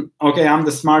assume, okay, I'm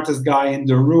the smartest guy in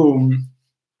the room.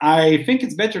 I think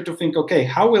it's better to think, okay,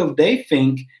 how will they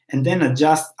think, and then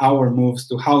adjust our moves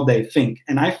to how they think.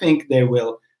 And I think they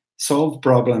will solve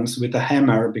problems with a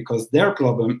hammer because their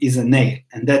problem is a nail,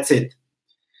 and that's it.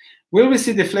 Will we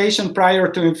see deflation prior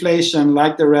to inflation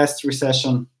like the rest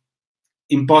recession?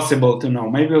 Impossible to know.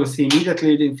 Maybe we'll see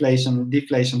immediately inflation,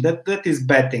 deflation. That is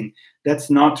betting. That's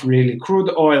not really.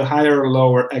 Crude oil, higher or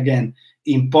lower, again,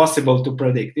 impossible to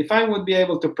predict. If I would be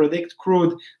able to predict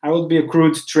crude, I would be a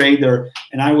crude trader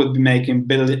and I would be making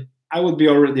billion. I would be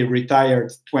already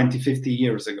retired 20, 50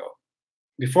 years ago,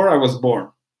 before I was born.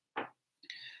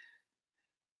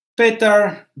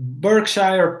 Peter,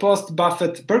 Berkshire,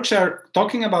 post-Buffett, Berkshire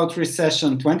talking about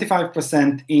recession,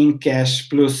 25% in cash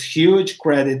plus huge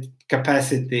credit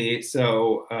capacity.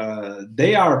 So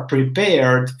they are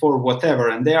prepared for whatever,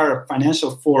 and they are a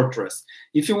financial fortress.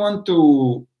 If you want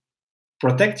to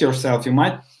protect yourself, you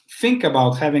might think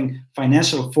about having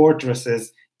financial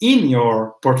fortresses in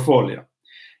your portfolio.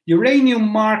 Uranium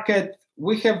market,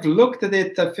 we have looked at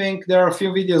it. I think there are a few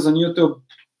videos on YouTube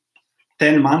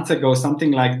 10 months ago,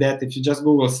 something like that. If you just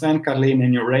Google Sven Carlin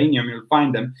and uranium, you'll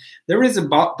find them. There is a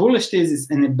bullish thesis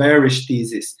and a bearish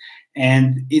thesis.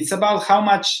 And it's about how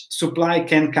much supply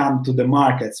can come to the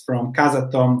markets from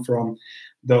Kazatom, from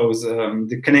those,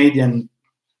 the Canadian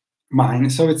mine.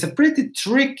 So it's a pretty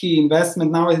tricky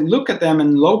investment. Now I look at them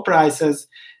in low prices,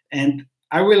 and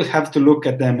I will have to look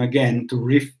at them again to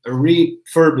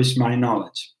refurbish my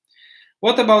knowledge.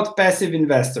 What about passive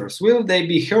investors? Will they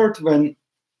be hurt when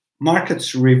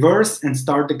markets reverse and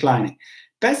start declining?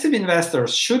 Passive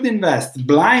investors should invest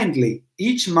blindly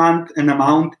each month an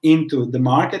amount into the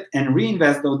market and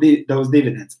reinvest those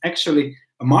dividends. Actually,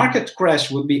 a market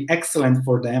crash would be excellent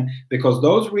for them because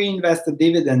those reinvested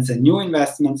dividends and new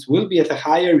investments will be at a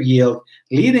higher yield,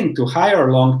 leading to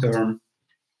higher long-term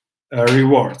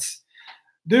rewards.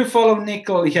 Do you follow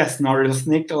nickel? Yes, Norilsk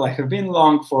Nickel. I have been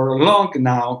long for a long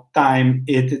time.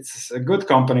 It's a good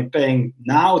company paying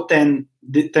now 10%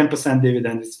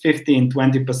 dividend. It's 15,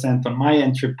 20% on my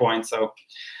entry point. So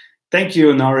thank you,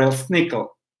 Norilsk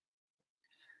Nickel.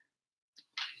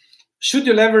 Should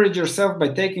you leverage yourself by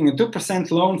taking a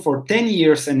 2% loan for 10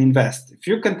 years and invest? If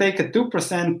you can take a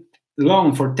 2%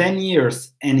 loan for 10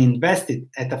 years and invest it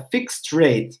at a fixed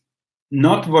rate,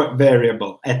 not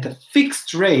variable, at a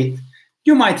fixed rate,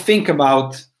 you might think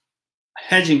about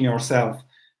hedging yourself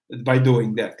by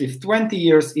doing that. If 20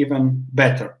 years, even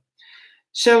better.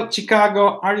 Shell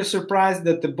Chicago, are you surprised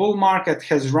that the bull market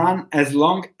has run as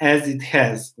long as it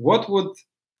has? What would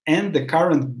end the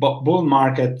current bull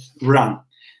market run?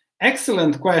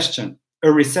 Excellent question.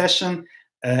 A recession,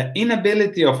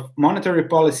 inability of monetary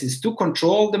policies to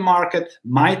control the market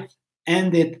might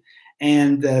end it.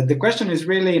 And the question is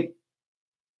really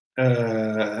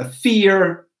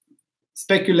fear,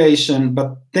 speculation,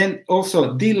 but then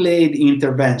also delayed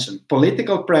intervention,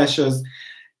 political pressures,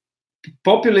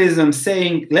 populism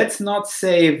saying, let's not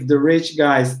save the rich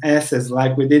guys' asses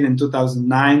like we did in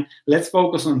 2009. Let's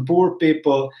focus on poor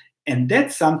people. And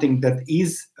that's something that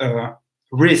is a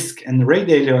risk. And Ray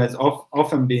Dalio has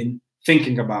often been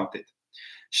thinking about it.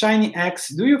 Shiny X,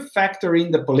 do you factor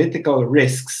in the political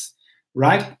risks,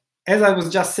 right? As I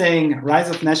was just saying, rise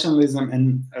of nationalism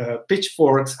and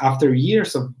pitchforks after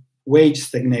years of wage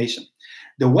stagnation.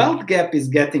 The wealth gap is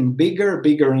getting bigger,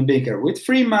 bigger, and bigger. With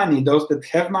free money, those that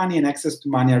have money and access to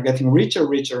money are getting richer,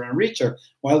 richer, and richer,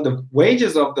 while the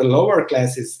wages of the lower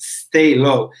classes stay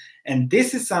low. And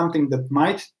this is something that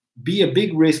might be a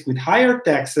big risk with higher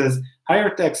taxes,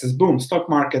 boom, stock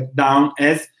market down,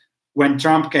 as when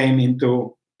Trump came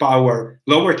into power,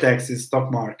 lower taxes,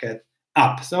 stock market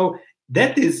up. So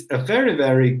that is a very,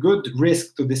 very good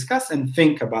risk to discuss and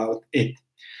think about it.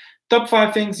 Top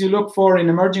 5 things you look for in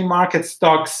emerging market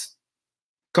stocks: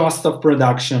 cost of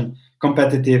production,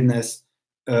 competitiveness,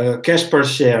 cash per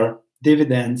share,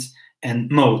 dividends, and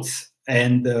moats,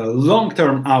 and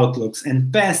long-term outlooks,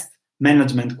 and past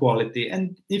management quality.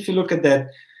 And if you look at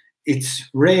that, it's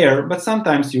rare, but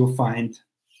sometimes you find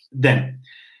them.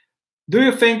 Do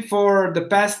you think for the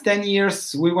past 10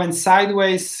 years we went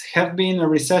sideways, have been a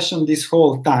recession this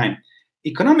whole time?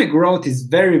 Economic growth is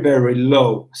very, very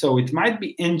low, so it might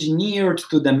be engineered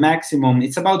to the maximum.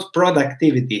 It's about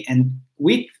productivity, and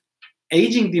with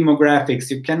aging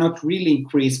demographics, you cannot really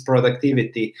increase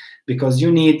productivity because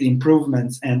you need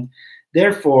improvements, and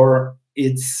therefore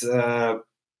it's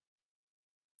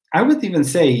I would even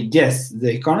say, yes,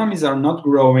 the economies are not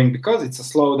growing because it's a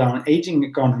slowdown, aging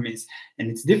economies,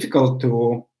 and it's difficult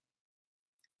to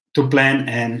plan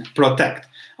and protect.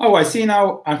 Oh, I see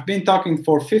now I've been talking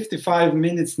for 55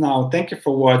 minutes now. Thank you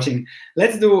for watching.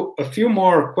 Let's do a few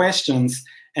more questions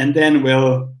and then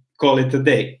we'll call it a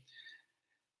day.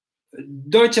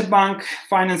 Deutsche Bank,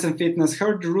 Finance and Fitness,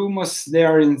 heard rumors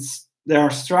they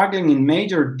are struggling in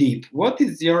major debt. What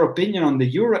is your opinion on the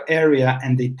euro area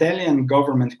and the Italian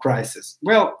government crisis?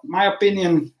 Well, my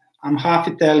opinion, I'm half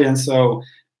Italian, so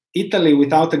Italy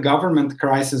without a government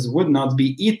crisis would not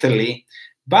be Italy,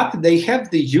 but they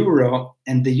have the euro,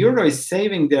 and the euro is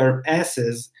saving their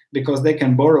asses because they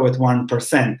can borrow at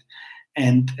 1%.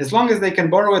 And as long as they can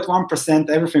borrow at 1%,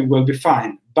 everything will be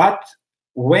fine. But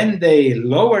when they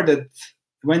lower that,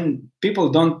 when people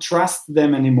don't trust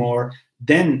them anymore,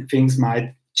 then things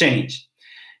might change.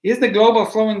 Is the global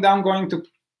slowing down going to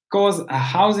cause a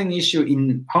housing issue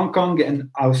in Hong Kong and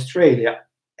Australia?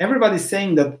 Everybody's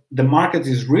saying that the market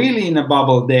is really in a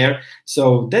bubble there,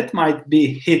 so that might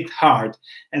be hit hard.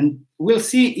 And we'll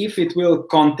see if it will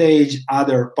contage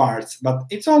other parts, but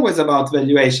it's always about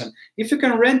valuation. If you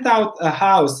can rent out a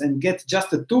house and get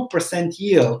just a 2%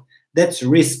 yield, that's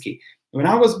risky. When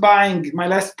I was buying my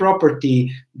last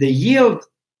property, the yield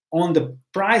on the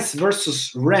price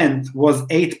versus rent was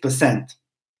 8%.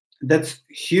 That's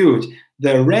huge.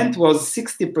 The rent was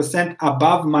 60%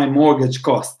 above my mortgage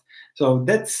cost. So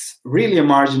that's really a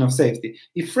margin of safety.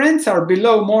 If rents are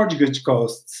below mortgage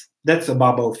costs, that's a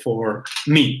bubble for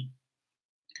me.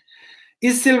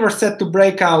 Is silver set to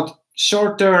break out?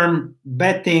 Short-term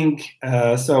betting,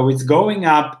 so it's going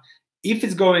up. If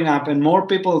it's going up and more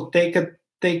people take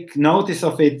notice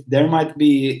of it, there might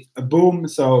be a boom.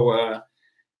 So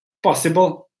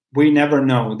possible. We never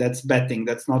know. That's betting.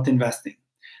 That's not investing.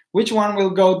 Which one will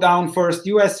go down first?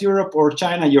 US, Europe, or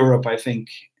China, Europe, I think,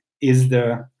 is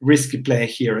the risky play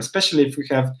here, especially if we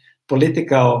have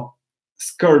political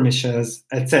skirmishes,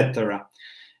 etc.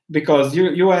 Because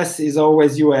US is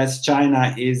always US,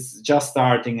 China is just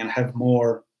starting and have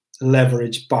more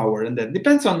leverage power. And that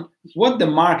depends on what the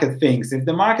market thinks. If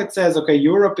the market says, okay,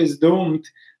 Europe is doomed,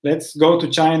 let's go to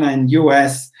China and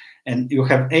US, and you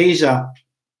have Asia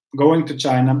going to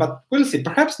China, but we'll see.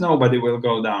 Perhaps nobody will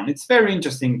go down. It's very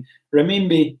interesting.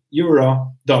 Renminbi,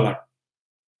 euro, dollar.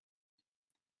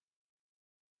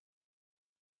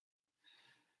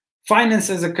 Finance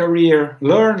as a career,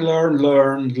 learn,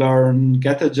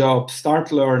 get a job,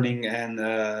 start learning, and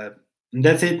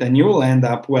that's it, and you'll end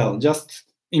up well. Just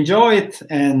enjoy it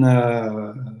and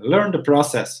learn the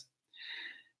process.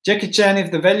 Jackie Chan,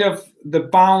 if the value of the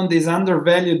pound is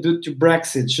undervalued due to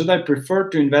Brexit, should I prefer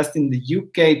to invest in the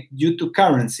UK due to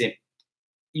currency?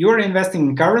 You're investing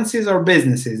in currencies or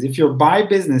businesses? If you buy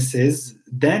businesses,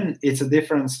 then it's a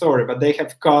different story, but they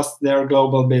have costs, they're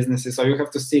global businesses, so you have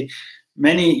to see.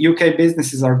 Many UK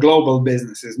businesses are global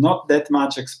businesses, not that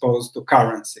much exposed to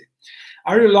currency.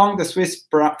 Are you long the Swiss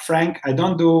franc? I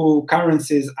don't do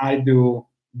currencies, I do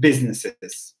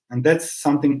businesses. And that's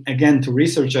something, again, to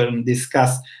research and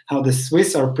discuss how the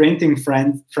Swiss are printing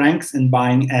francs and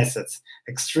buying assets.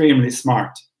 Extremely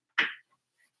smart.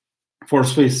 For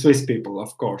Swiss people,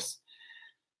 of course.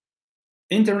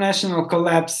 International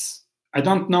collapse, I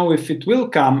don't know if it will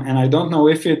come, and I don't know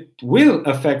if it will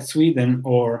affect Sweden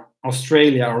or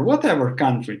Australia or whatever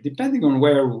country, depending on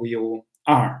where you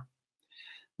are.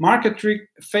 Market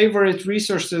favorite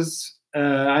resources.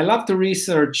 I love to read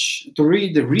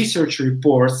the research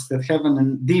reports that have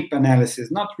a deep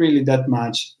analysis, not really that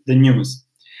much the news.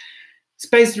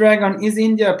 Space Dragon, is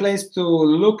India a place to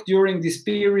look during this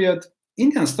period?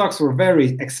 Indian stocks were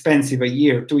very expensive a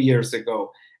year, 2 years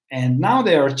ago, and now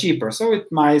they are cheaper, so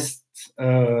it might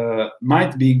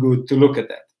be good to look at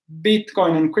that.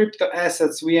 Bitcoin and crypto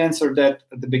assets, we answered that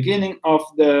at the beginning of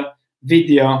the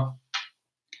video.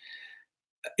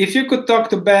 If you could talk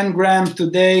to Ben Graham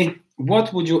today,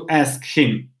 what would you ask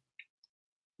him?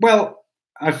 Well,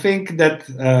 I think that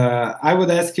I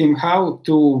would ask him how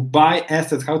to buy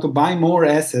assets, how to buy more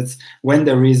assets when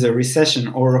there is a recession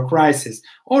or a crisis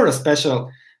or a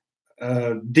special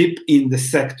dip in the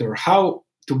sector, how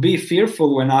to be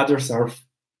fearful when others are,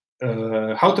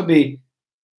 how to be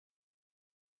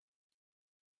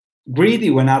greedy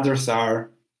when others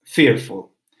are fearful.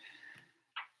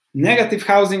 Negative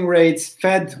housing rates,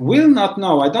 Fed will not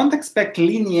know. I don't expect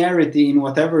linearity in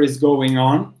whatever is going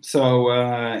on. So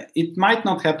it might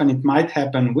not happen, it might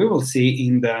happen. We will see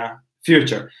in the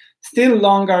future. Still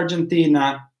long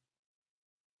Argentina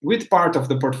with part of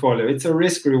the portfolio. It's a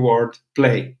risk-reward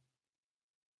play.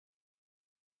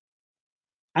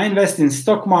 I invest in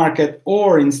stock market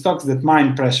or in stocks that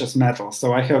mine precious metals.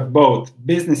 So I have both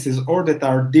businesses or that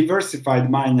are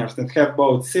diversified miners that have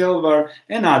both silver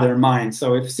and other mines.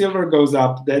 So if silver goes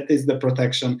up, that is the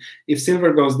protection. If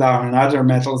silver goes down and other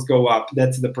metals go up,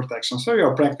 that's the protection. So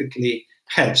you're practically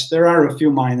hedged. There are a few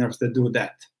miners that do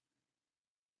that.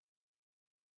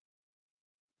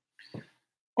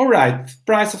 All right,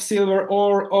 price of silver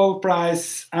or oil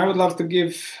price. I would love to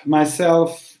give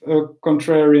myself a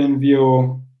contrarian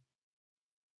view.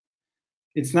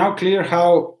 It's now clear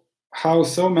how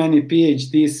so many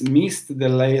PhDs missed the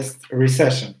last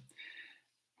recession.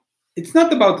 It's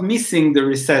not about missing the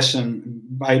recession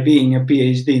by being a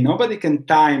PhD. Nobody can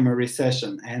time a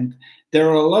recession. And there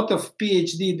are a lot of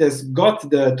PhD that got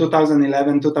the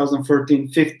 2011, 2013,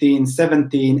 15,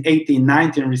 17, 18,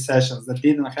 19 recessions that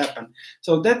didn't happen.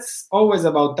 So that's always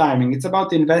about timing. It's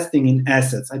about investing in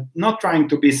assets. I'm not trying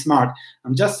to be smart.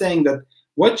 I'm just saying that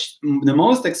what the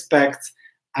most expects,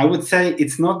 I would say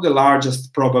it's not the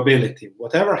largest probability.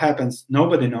 Whatever happens,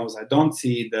 nobody knows. I don't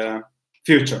see the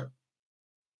future.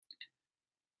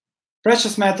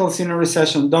 Precious metals in a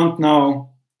recession, don't know.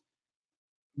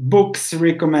 Books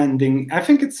recommending. I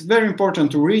think it's very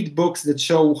important to read books that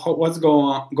show what's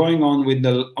going on with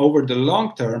over the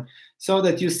long term, so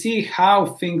that you see how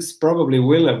things probably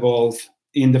will evolve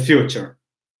in the future.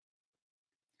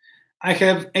 I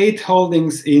have 8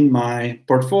 holdings in my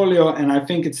portfolio, and I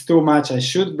think it's too much. I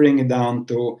should bring it down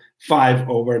to 5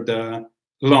 over the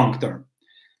long term.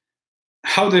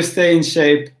 How to stay in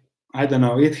shape? I don't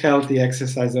know. Eat healthy,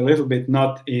 exercise a little bit,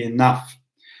 not enough.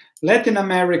 Latin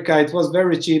America, it was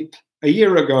very cheap a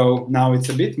year ago. Now it's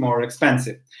a bit more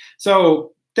expensive.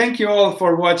 So thank you all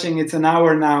for watching. It's an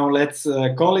hour now. Let's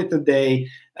call it a day.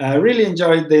 Really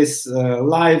enjoyed this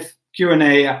live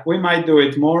Q&A. We might do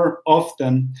it more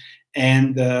often.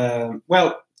 And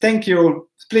well, thank you.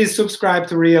 Please subscribe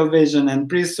to Real Vision and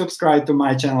please subscribe to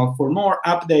my channel for more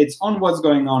updates on what's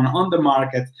going on the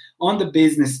market, on the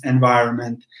business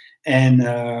environment.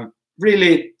 And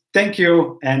really, thank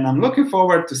you. And I'm looking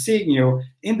forward to seeing you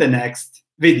in the next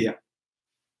video.